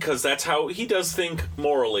reason, because that's how he does think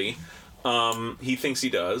morally. He thinks he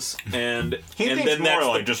does, and he thinks then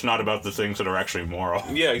morally, just not about the things that are actually moral.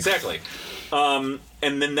 Yeah, exactly. And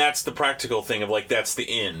then that's the practical thing of, like, that's the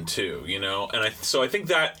end too, And I think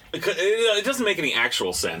that it doesn't make any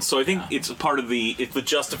actual sense. So I think it's part of it's the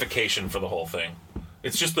justification for the whole thing.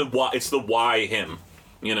 It's just the why. It's the why him.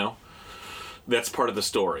 That's part of the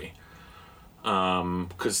story.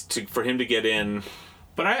 Because for him to get in...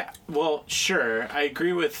 But sure, I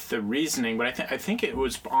agree with the reasoning, but I think it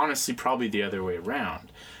was honestly probably the other way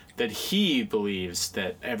around. That he believes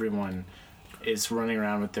that everyone is running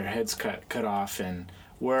around with their heads cut off, and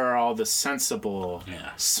where are all the sensible,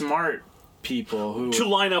 smart people who... To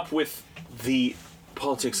line up with the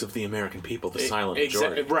politics of the American people, the silent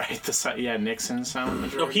majority. Right, Nixon's silent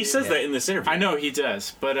majority. No, he says that in this interview. I know he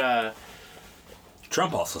does, but...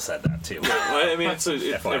 Trump also said that, too. I mean,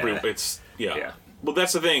 Well,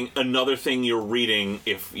 that's the thing. Another thing you're reading,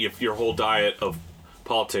 if your whole diet of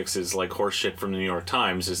politics is like horse shit from the New York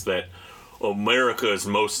Times, is that America is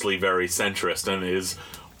mostly very centrist and is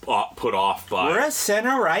put off by... We're a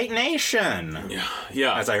center-right nation.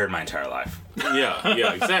 Yeah. As I heard my entire life.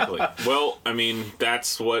 Yeah, exactly. Well, I mean,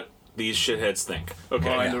 that's what these shitheads think. Okay.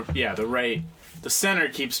 Well, the right... The center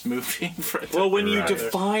keeps moving. When you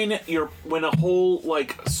define when a whole,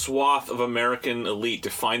 like, swath of American elite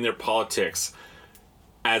define their politics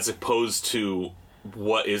as opposed to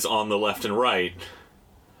what is on the left and right,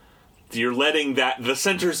 you're letting the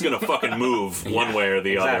center's gonna fucking move one way or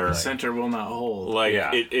the other. The center will not hold. Like,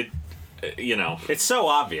 it's so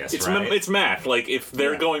obvious. Right? It's math. Like if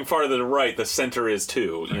they're going farther to the right, the center is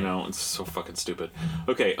too. Right. It's so fucking stupid.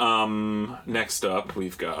 Okay. Next up,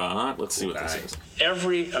 we've got. Let's see what this is.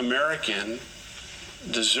 Every American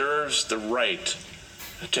deserves the right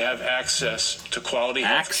to have access to quality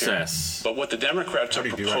health care. But what the Democrats are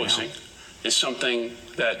proposing is something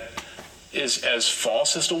that is as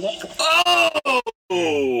false as the wall. Oh!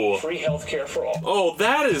 Free health care for all. Oh,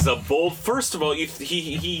 that is a bold. First of all,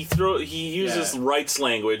 he uses rights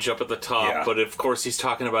language up at the top, but of course he's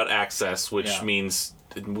talking about access, which means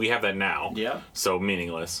we have that now. Yeah. So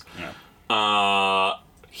meaningless. Yeah.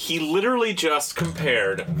 He literally just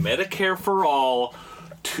compared Medicare for all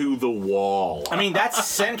to the wall. I mean, that's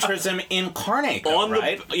centrism incarnate, though,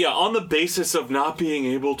 right? On the basis of not being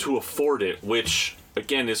able to afford it, which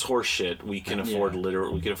again is horseshit. We can afford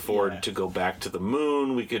we can afford to go back to the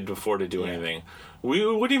moon. We could afford to do anything. We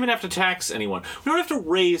wouldn't even have to tax anyone. We don't have to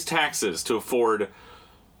raise taxes to afford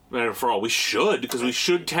Medicare for all. We should, because we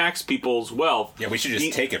should tax people's wealth. Yeah, we should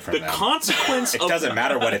just take it from them. The consequence it doesn't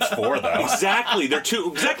matter what it's for, though. Exactly.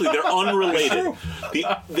 They're unrelated.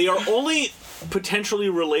 They are only potentially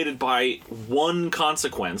related by one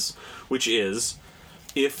consequence, which is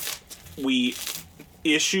if we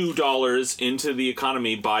issue dollars into the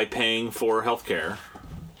economy by paying for healthcare,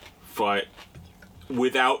 but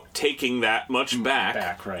without taking that much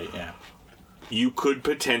back, you could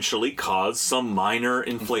potentially cause some minor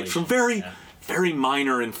inflation. Very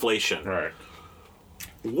minor inflation. Right.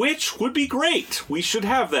 Which would be great. We should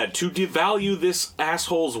have that to devalue this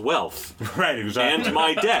asshole's wealth. Right, exactly. And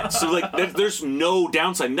my debt. So, there's no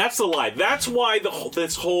downside. And that's the lie. That's why the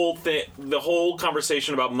whole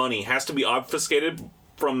conversation about money has to be obfuscated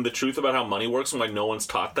from the truth about how money works and why no one's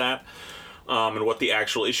taught that, and what the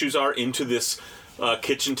actual issues are, into this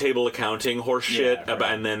kitchen table accounting horse shit,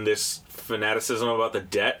 and then this fanaticism about the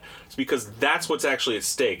debt. It's because that's what's actually at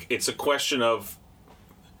stake. It's a question of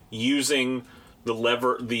using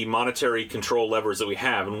the monetary control levers that we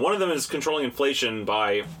have, and one of them is controlling inflation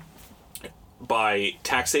by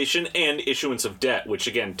taxation and issuance of debt, which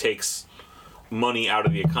again takes money out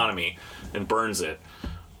of the economy and burns it.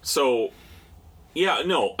 So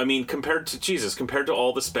compared to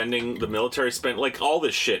all the spending, the military spend, all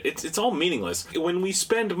this shit, it's all meaningless. When we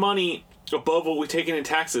spend money above what we take in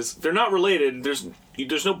taxes, they're not related.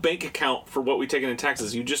 There's no bank account for what we take in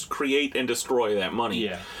taxes. You just create and destroy that money.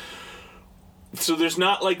 Yeah. So there's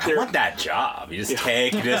not I want that job. You just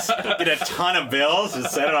get a ton of bills and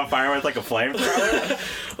set it on fire with a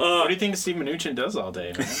flamethrower. What do you think Steve Mnuchin does all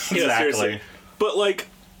day, man? Exactly. But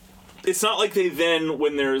it's not like they then,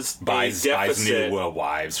 when there's buys new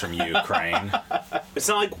wives from Ukraine. It's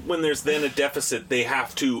not like when there's then a deficit, they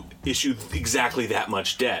have to issue exactly that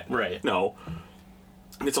much debt. Right. No.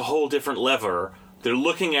 It's a whole different lever. They're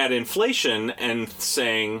looking at inflation and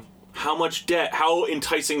saying, how much debt, how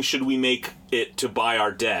enticing should we make it to buy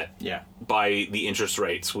our debt by the interest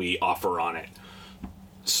rates we offer on it?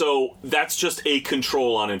 So that's just a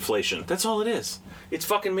control on inflation. That's all it is. It's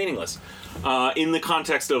fucking meaningless. In the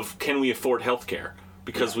context of, can we afford healthcare?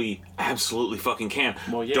 Because we absolutely fucking can.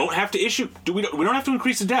 Well, don't have to issue. We don't have to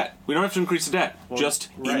increase the debt. We don't have to increase the debt. Well, just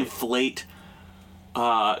inflate.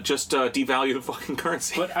 Devalue the fucking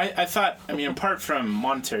currency. But I thought, apart from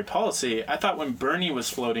monetary policy, I thought when Bernie was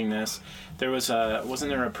floating this, there was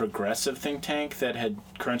wasn't there a progressive think tank that had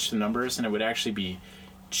crunched the numbers and it would actually be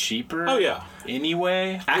cheaper? Oh yeah.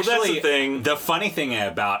 Anyway, actually, that's the thing. The funny thing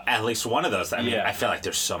about at least one of those, I feel like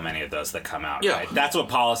there's so many of those that come out. Yeah. Right? That's what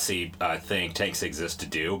policy think tanks exist to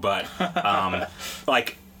do. But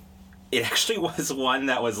it actually was one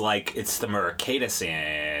that was it's the Mercatus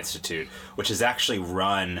Institute, which is actually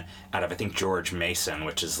run out of, I think, George Mason,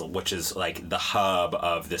 which is the hub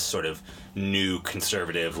of this sort of new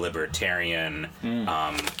conservative libertarian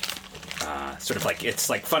sort of it's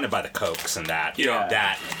funded by the Kochs and that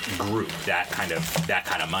group, that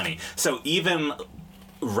kind of money. So even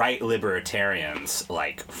right libertarians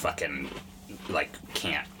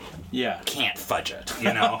can't fudge it,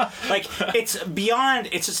 it's beyond.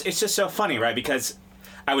 It's just so funny, right? Because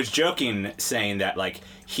I was joking saying that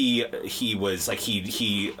he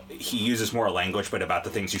uses moral language, but about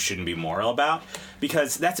the things you shouldn't be moral about,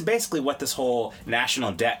 because that's basically what this whole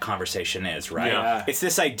national debt conversation is, right? Yeah. It's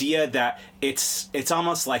this idea that it's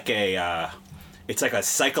almost like it's like a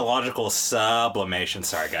psychological sublimation.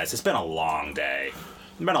 Sorry guys, it's been a long day.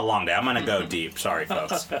 I'm going to go deep. Sorry,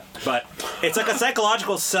 folks. But it's like a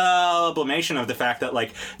psychological sublimation of the fact that,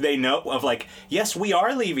 they know of, yes, we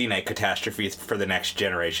are leaving a catastrophe for the next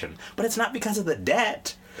generation. But it's not because of the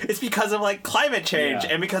debt. It's because of like climate change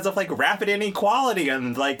and because of like rapid inequality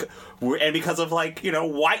and like and because of like, you know,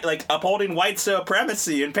 white, like upholding white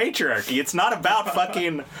supremacy and patriarchy. It's not about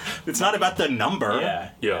fucking. It's not about the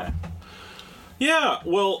number. Yeah.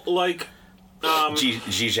 Well, like.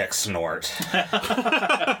 Zizek snort.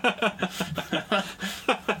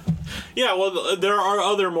 Yeah, well, there are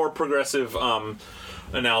other more progressive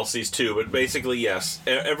analyses too, but basically, yes,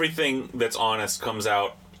 everything that's honest comes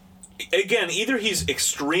out. Again, either he's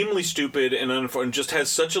extremely stupid and just has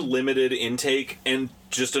such a limited intake and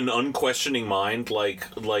just an unquestioning mind,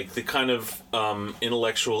 like the kind of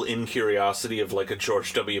intellectual incuriosity of like a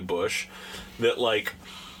George W. Bush,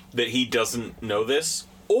 that he doesn't know this.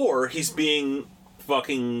 Or he's being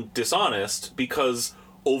fucking dishonest because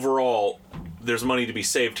overall there's money to be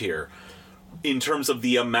saved here in terms of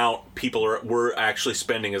the amount we're actually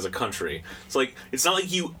spending as a country. It's like, it's not like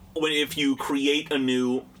if you create a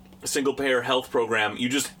new single-payer health program, you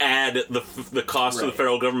just add the cost to the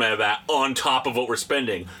federal government of that on top of what we're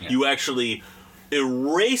spending. Yeah. You actually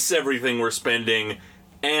erase everything we're spending,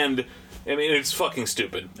 and I mean, it's fucking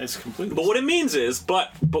stupid. It's completely. But what it means is,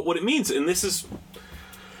 and this is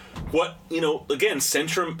what, you know, again,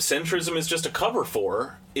 centrism is just a cover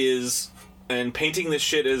for, and painting this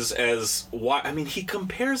shit as why. I mean, he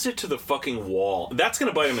compares it to the fucking wall. That's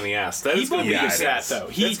going to bite him in the ass. He believes that, though.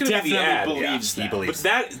 He definitely believes that. He believes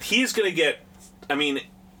that. But he's going to get, I mean,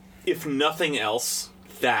 if nothing else,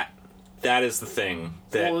 that is the thing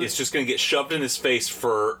that is just going to get shoved in his face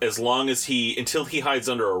for as long as until he hides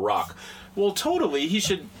under a rock. Well, totally. He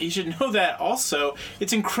should know that also.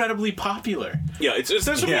 It's incredibly popular. Yeah, it's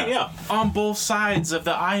on both sides of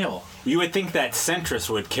the aisle. You would think that centrists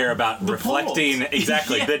would care about reflecting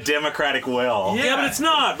the democratic will. Yeah, but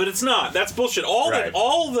it's not. That's bullshit.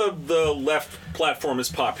 All the left platform is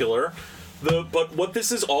popular. But what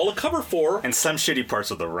this is all a cover for, and some shitty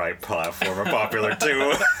parts of the right platform are popular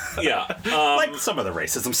too. Like some of the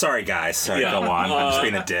racism. Sorry, guys. Sorry, go on. I'm just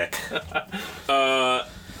being a dick.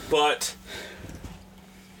 But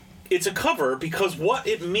it's a cover because all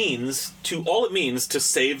it means to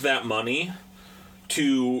save that money,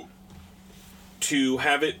 to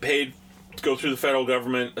have it paid, go through the federal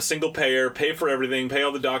government, a single payer, pay for everything, pay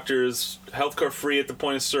all the doctors, healthcare free at the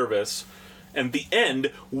point of service. And at the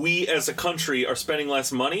end, we as a country are spending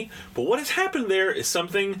less money. But what has happened there is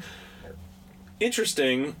something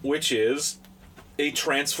interesting, which is a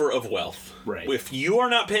transfer of wealth. Right. If you are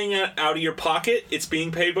not paying it out of your pocket, it's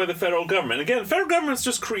being paid by the federal government. Again, the federal government's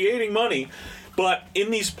just creating money, but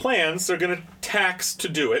in these plans, they're going to tax to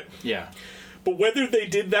do it. Yeah. But whether they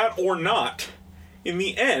did that or not, in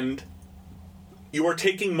the end, you are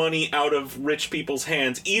taking money out of rich people's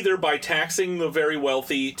hands, either by taxing the very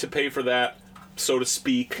wealthy to pay for that, so to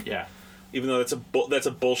speak. Yeah. Even though that's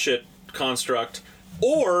a bullshit construct,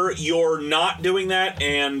 or you're not doing that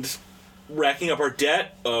and racking up our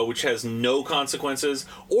debt, which has no consequences,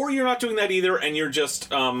 or you're not doing that either and you're just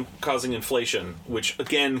causing inflation, which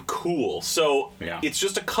again, cool. So it's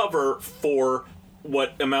just a cover for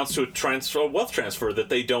what amounts to a wealth transfer that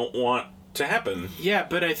they don't want to happen. Yeah,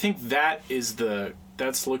 but I think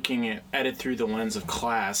that's looking at it through the lens of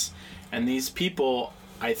class, and these people,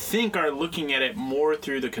 I think, are looking at it more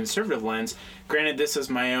through the conservative lens. Granted, this is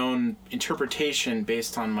my own interpretation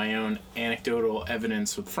based on my own anecdotal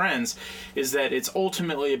evidence with friends, is that it's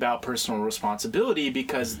ultimately about personal responsibility,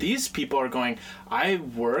 because these people are going, I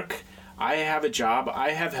work, I have a job,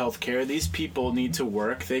 I have healthcare, these people need to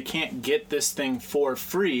work, they can't get this thing for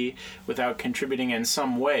free without contributing in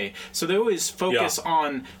some way. So they always focus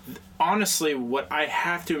on, honestly, what I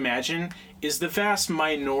have to imagine is the vast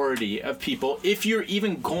minority of people, if you're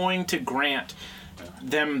even going to grant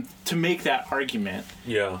them to make that argument.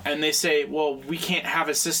 Yeah. And they say, well, we can't have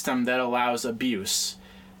a system that allows abuse.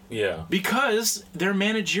 Yeah. Because they're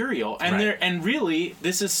managerial, and and really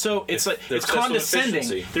this is so it's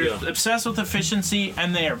condescending. They're obsessed with efficiency,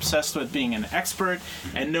 and they are obsessed with being an expert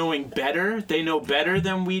and knowing better. They know better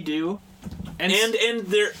than we do. And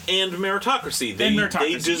meritocracy. They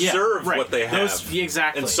deserve what they have.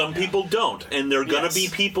 Exactly. And some people don't. And there are going to be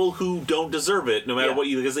people who don't deserve it, no matter what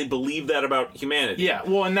because they believe that about humanity. Yeah,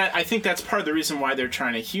 well, and I think that's part of the reason why they're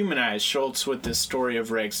trying to humanize Schultz with this story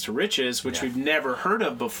of rags to riches, which we've never heard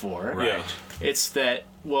of before. Right. Yeah. It's that,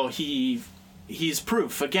 well, he's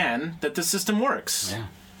proof, again, that the system works. Yeah.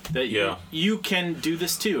 That you can do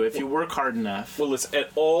this too if you work hard enough. Well, it's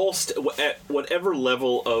at whatever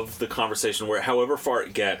level of the conversation, however far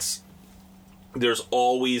it gets, there's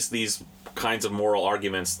always these kinds of moral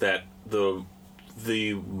arguments that the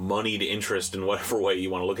moneyed interest, in whatever way you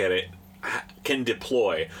want to look at it, can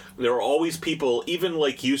deploy. There are always people, even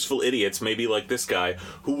like useful idiots, maybe like this guy,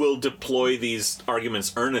 who will deploy these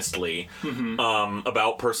arguments earnestly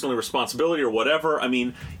about personal responsibility or whatever. I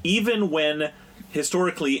mean, even when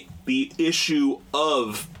historically the issue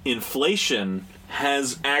of inflation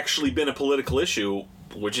has actually been a political issue,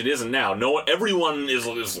 which it isn't now. Everyone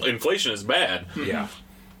is inflation is bad. Yeah.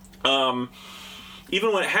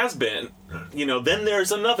 Even when it has been, then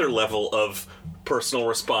there's another level of personal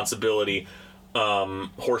responsibility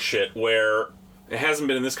horseshit where it hasn't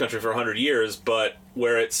been in this country for 100 years, but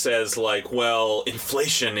where it says like, well,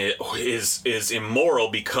 inflation is immoral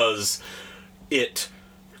because it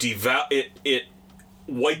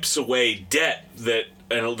wipes away debt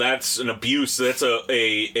and that's an abuse. That's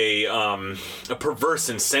a perverse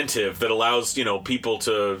incentive that allows people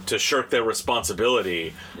to shirk their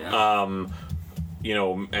responsibility. Yeah.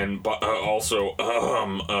 And also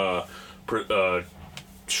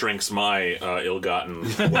shrinks my ill-gotten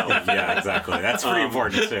wealth. Yeah, exactly. That's pretty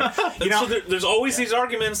important too. So there's always these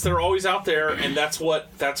arguments that are always out there, and that's what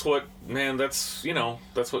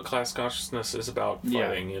class consciousness is about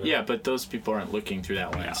fighting. Yeah, but those people aren't looking through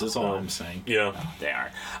that lens. Is all I'm saying. Yeah, they are.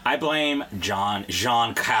 I blame Jean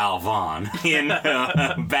Calvin in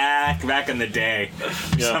back in the day.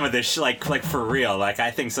 Some of this, like for real. Like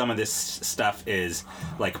I think some of this stuff is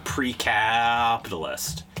like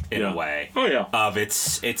pre-capitalist. In a way. Oh yeah. Of it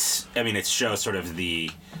shows sort of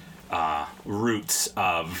the roots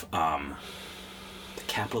of the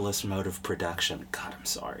capitalist mode of production. God, I'm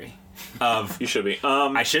sorry. You should be.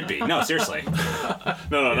 I should be. No, seriously.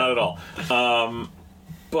 No, not at all.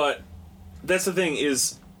 But that's the thing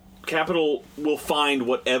is, capital will find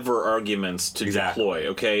whatever arguments to deploy.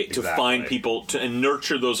 Okay, to find people and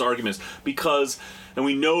nurture those arguments because. And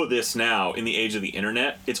we know this now in the age of the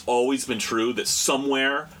internet. It's always been true that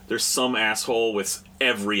somewhere there's some asshole with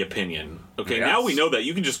every opinion. Okay, yes. Now we know that.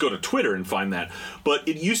 You can just go to Twitter and find that. But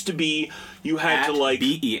it used to be you had to like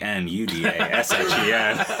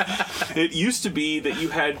BENUDASHEN. It used to be that you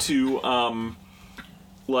had to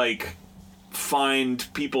find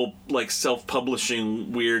people like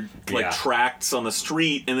self-publishing weird tracts on the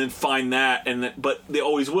street and then find that but they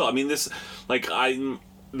always will. I mean this the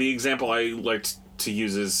example I liked to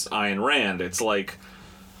use is Ayn Rand. It's like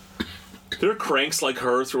there are cranks like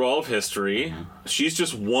her through all of history. She's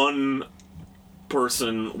just one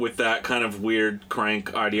person with that kind of weird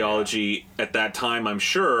crank ideology at that time, I'm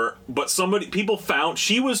sure. But people found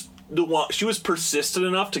she was the one. She was persistent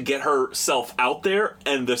enough to get herself out there.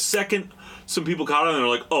 And the second some people caught on, they're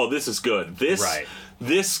like, "Oh, this is good.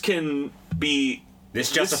 This can be." This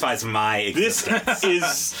justifies my existence.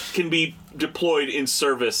 This can be deployed in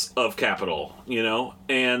service of capital,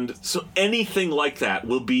 and so anything like that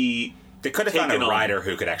will be. They could have found a writer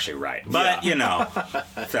who could actually write, but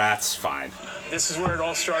that's fine. This is where it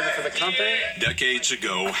all started for the company. Decades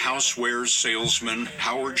ago, housewares salesman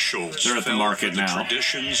Howard Schultz They're at the market now.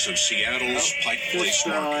 Traditions of Seattle's Pike Place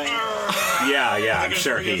market. Yeah, I'm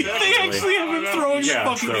sure he. They actually have him throwing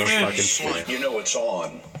fucking fish. It's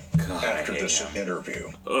on. God, after this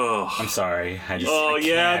interview. I'm sorry. I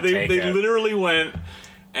they literally went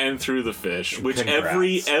and threw the fish, which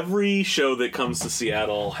every show that comes to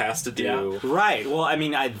Seattle has to do. Yeah. Right. Well, I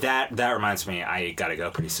mean, that reminds me. I gotta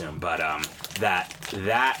go pretty soon, but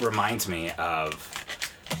that reminds me of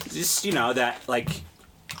just that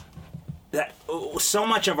so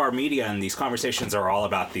much of our media and these conversations are all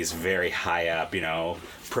about these very high up,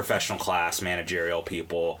 professional class managerial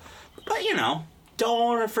people, but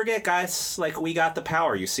don't forget, guys, we got the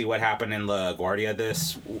power. You see what happened in LaGuardia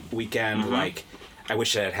this weekend. Mm-hmm. I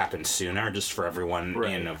wish it had happened sooner, just for everyone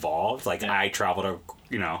involved. I traveled,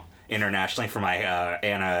 internationally for my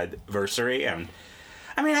anniversary, and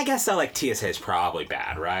I mean, I guess that TSA is probably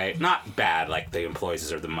bad, right? Not bad, the employees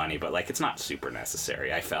deserve the money, but it's not super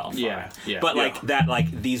necessary. I felt fine. Yeah. But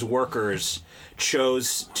these workers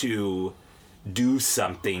chose to do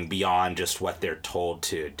something beyond just what they're told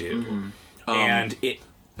to do. Mm-hmm. And it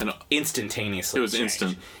instantaneously it was changed.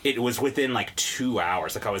 Instant. It was within 2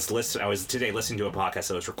 hours. I was today listening to a podcast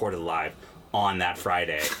that was recorded live on that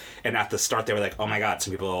Friday, and at the start they were like, "Oh my god!"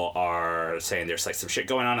 Some people are saying there's some shit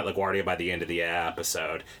going on at LaGuardia. By the end of the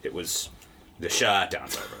episode, it was the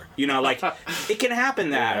shutdown's over. It can happen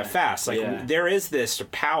that fast. There is this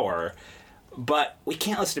power, but we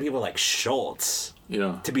can't listen to people like Schultz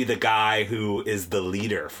to be the guy who is the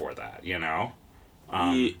leader for that.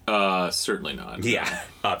 Certainly not. Yeah,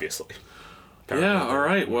 obviously. Yeah, all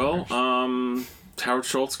right. Well, Howard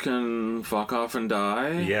Schultz can fuck off and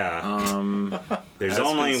die. Yeah. There's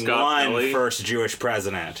only one first Jewish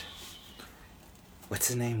president. what's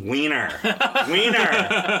his name? Weiner.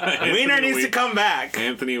 Weiner needs to come back.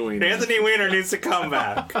 Anthony Weiner. Anthony Weiner needs to come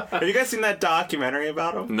back. Have you guys seen that documentary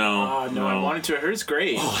about him? No. No, I wanted to. I heard it's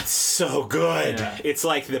great. Oh, it's so good. Yeah. It's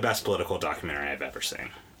like the best political documentary I've ever seen.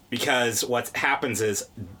 Because what happens is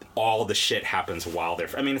all the shit happens while they're...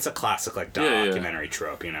 I mean, it's a classic like documentary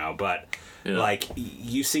trope, you know? But like,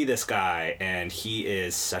 you see this guy and he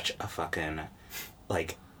is such a fucking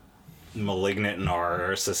like... malignant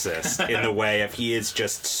narcissist in the way of he is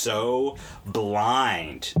just so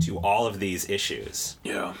blind to all of these issues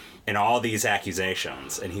and all these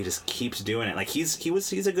accusations, and he just keeps doing it. Like he's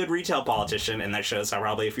a good retail politician, and that shows how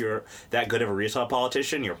probably if you're that good of a retail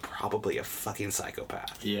politician, you're probably a fucking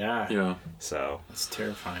psychopath. So it's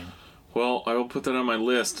terrifying. Well, I will put that on my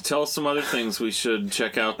list. Tell us some other things we should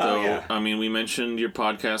check out, though. I mean, we mentioned your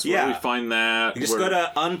podcast. Where do we find that? You just go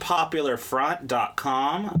to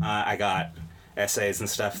unpopularfront.com. I got essays and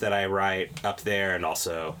stuff that I write up there, and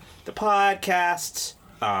also the podcasts.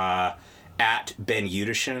 At Ben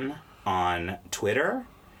Yudashen on Twitter.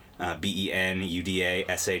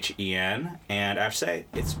 BenUdashen. And I have to say,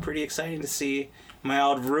 it's pretty exciting to see my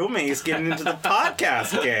old roomies getting into the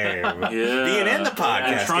podcast game. Being in the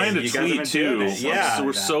podcast I'm trying game. to tweet too.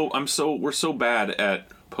 I'm we're so bad at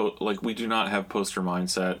we do not have poster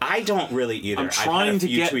mindset. I don't really either. I'm trying to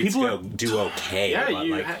get people do okay.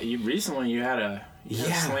 Yeah, you recently had a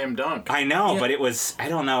slam dunk. I know, but it was I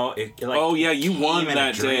don't know. You won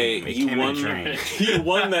that day. You won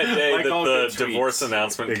that day like that the divorce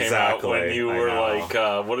announcement came out when you were like,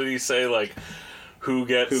 what did he say? Like, who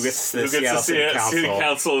gets the city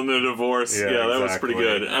council in the divorce? Yeah, that was pretty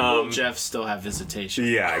good. Will Jeff still have visitation?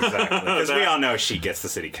 Yeah, exactly. Because we all know she gets the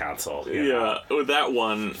city council. With that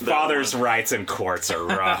one, father's rights in courts are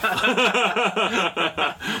rough.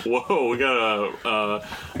 Whoa, we got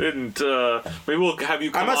maybe we'll have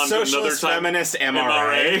you come on I'm a socialist feminist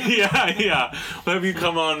MRA. Yeah. We'll have you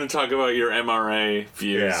come on and talk about your MRA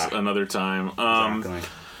views another time. Exactly.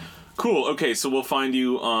 Cool. Okay, so we'll find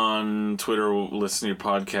you on Twitter. We'll listen to your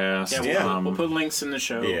podcast. We'll put links in the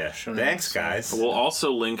show. Show Thanks, guys. We'll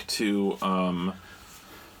also link to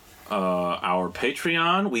our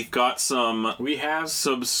Patreon. We've got some. We have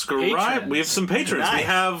subscribe. Patrons. We have some patrons. Nice. We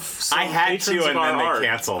have. Some I had to, and then they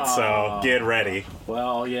canceled. So get ready.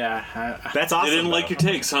 Well, that's awesome. They didn't like your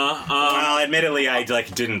takes, huh? Well, admittedly, I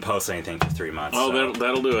didn't post anything for 3 months. Oh,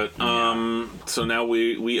 that'll do it. So now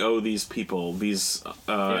we owe these people these.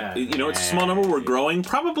 It's a small number. We're growing.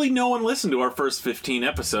 Probably no one listened to our first 15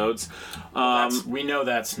 episodes. We know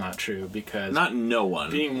that's not true because not no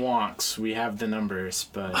one. Being wonks, we have the numbers,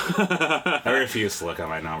 but. I refuse to look at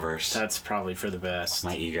my numbers. That's probably for the best.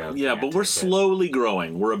 My ego. Yeah, but we're slowly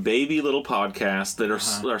growing. We're a baby little podcast that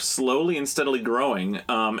are slowly and steadily growing.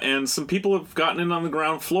 And some people have gotten in on the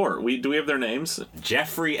ground floor. Do we have their names?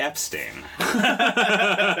 Jeffrey Epstein.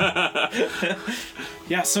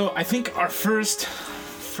 So I think our first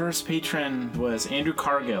patron was Andrew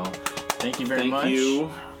Cargill. Thank you very much. Thank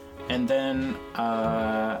you. And then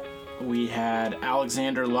we had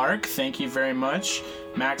Alexander Lark, thank you very much.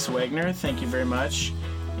 Max Wagner, thank you very much.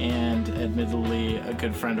 And admittedly, a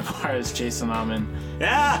good friend of ours, Jason Amman.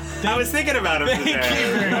 Yeah, I was thinking about him today. Thank you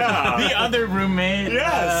very much. The other roommate.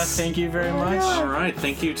 Yes. Thank you very much. All right,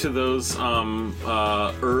 thank you to those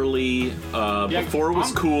early before it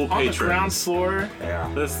was cool patrons. On the ground floor.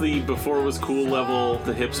 Yeah. That's the before it was cool level,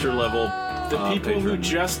 the hipster level. The people who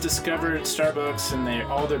just discovered Starbucks and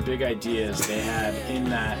all their big ideas they had in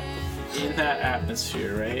that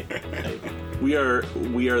atmosphere, right? We are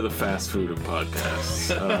the fast food of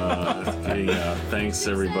podcasts. Thanks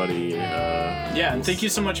everybody. And thank you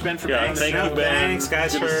so much, Ben, for being on the thank show. you, Ben. Thanks,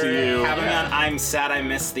 guys, Good for to see you. having me on. I'm sad I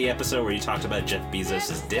missed the episode where you talked about Jeff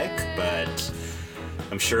Bezos' dick, but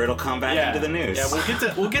I'm sure it'll come back into the news. Yeah,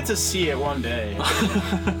 we'll get to see it one day.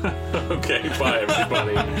 Okay, bye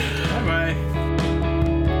everybody.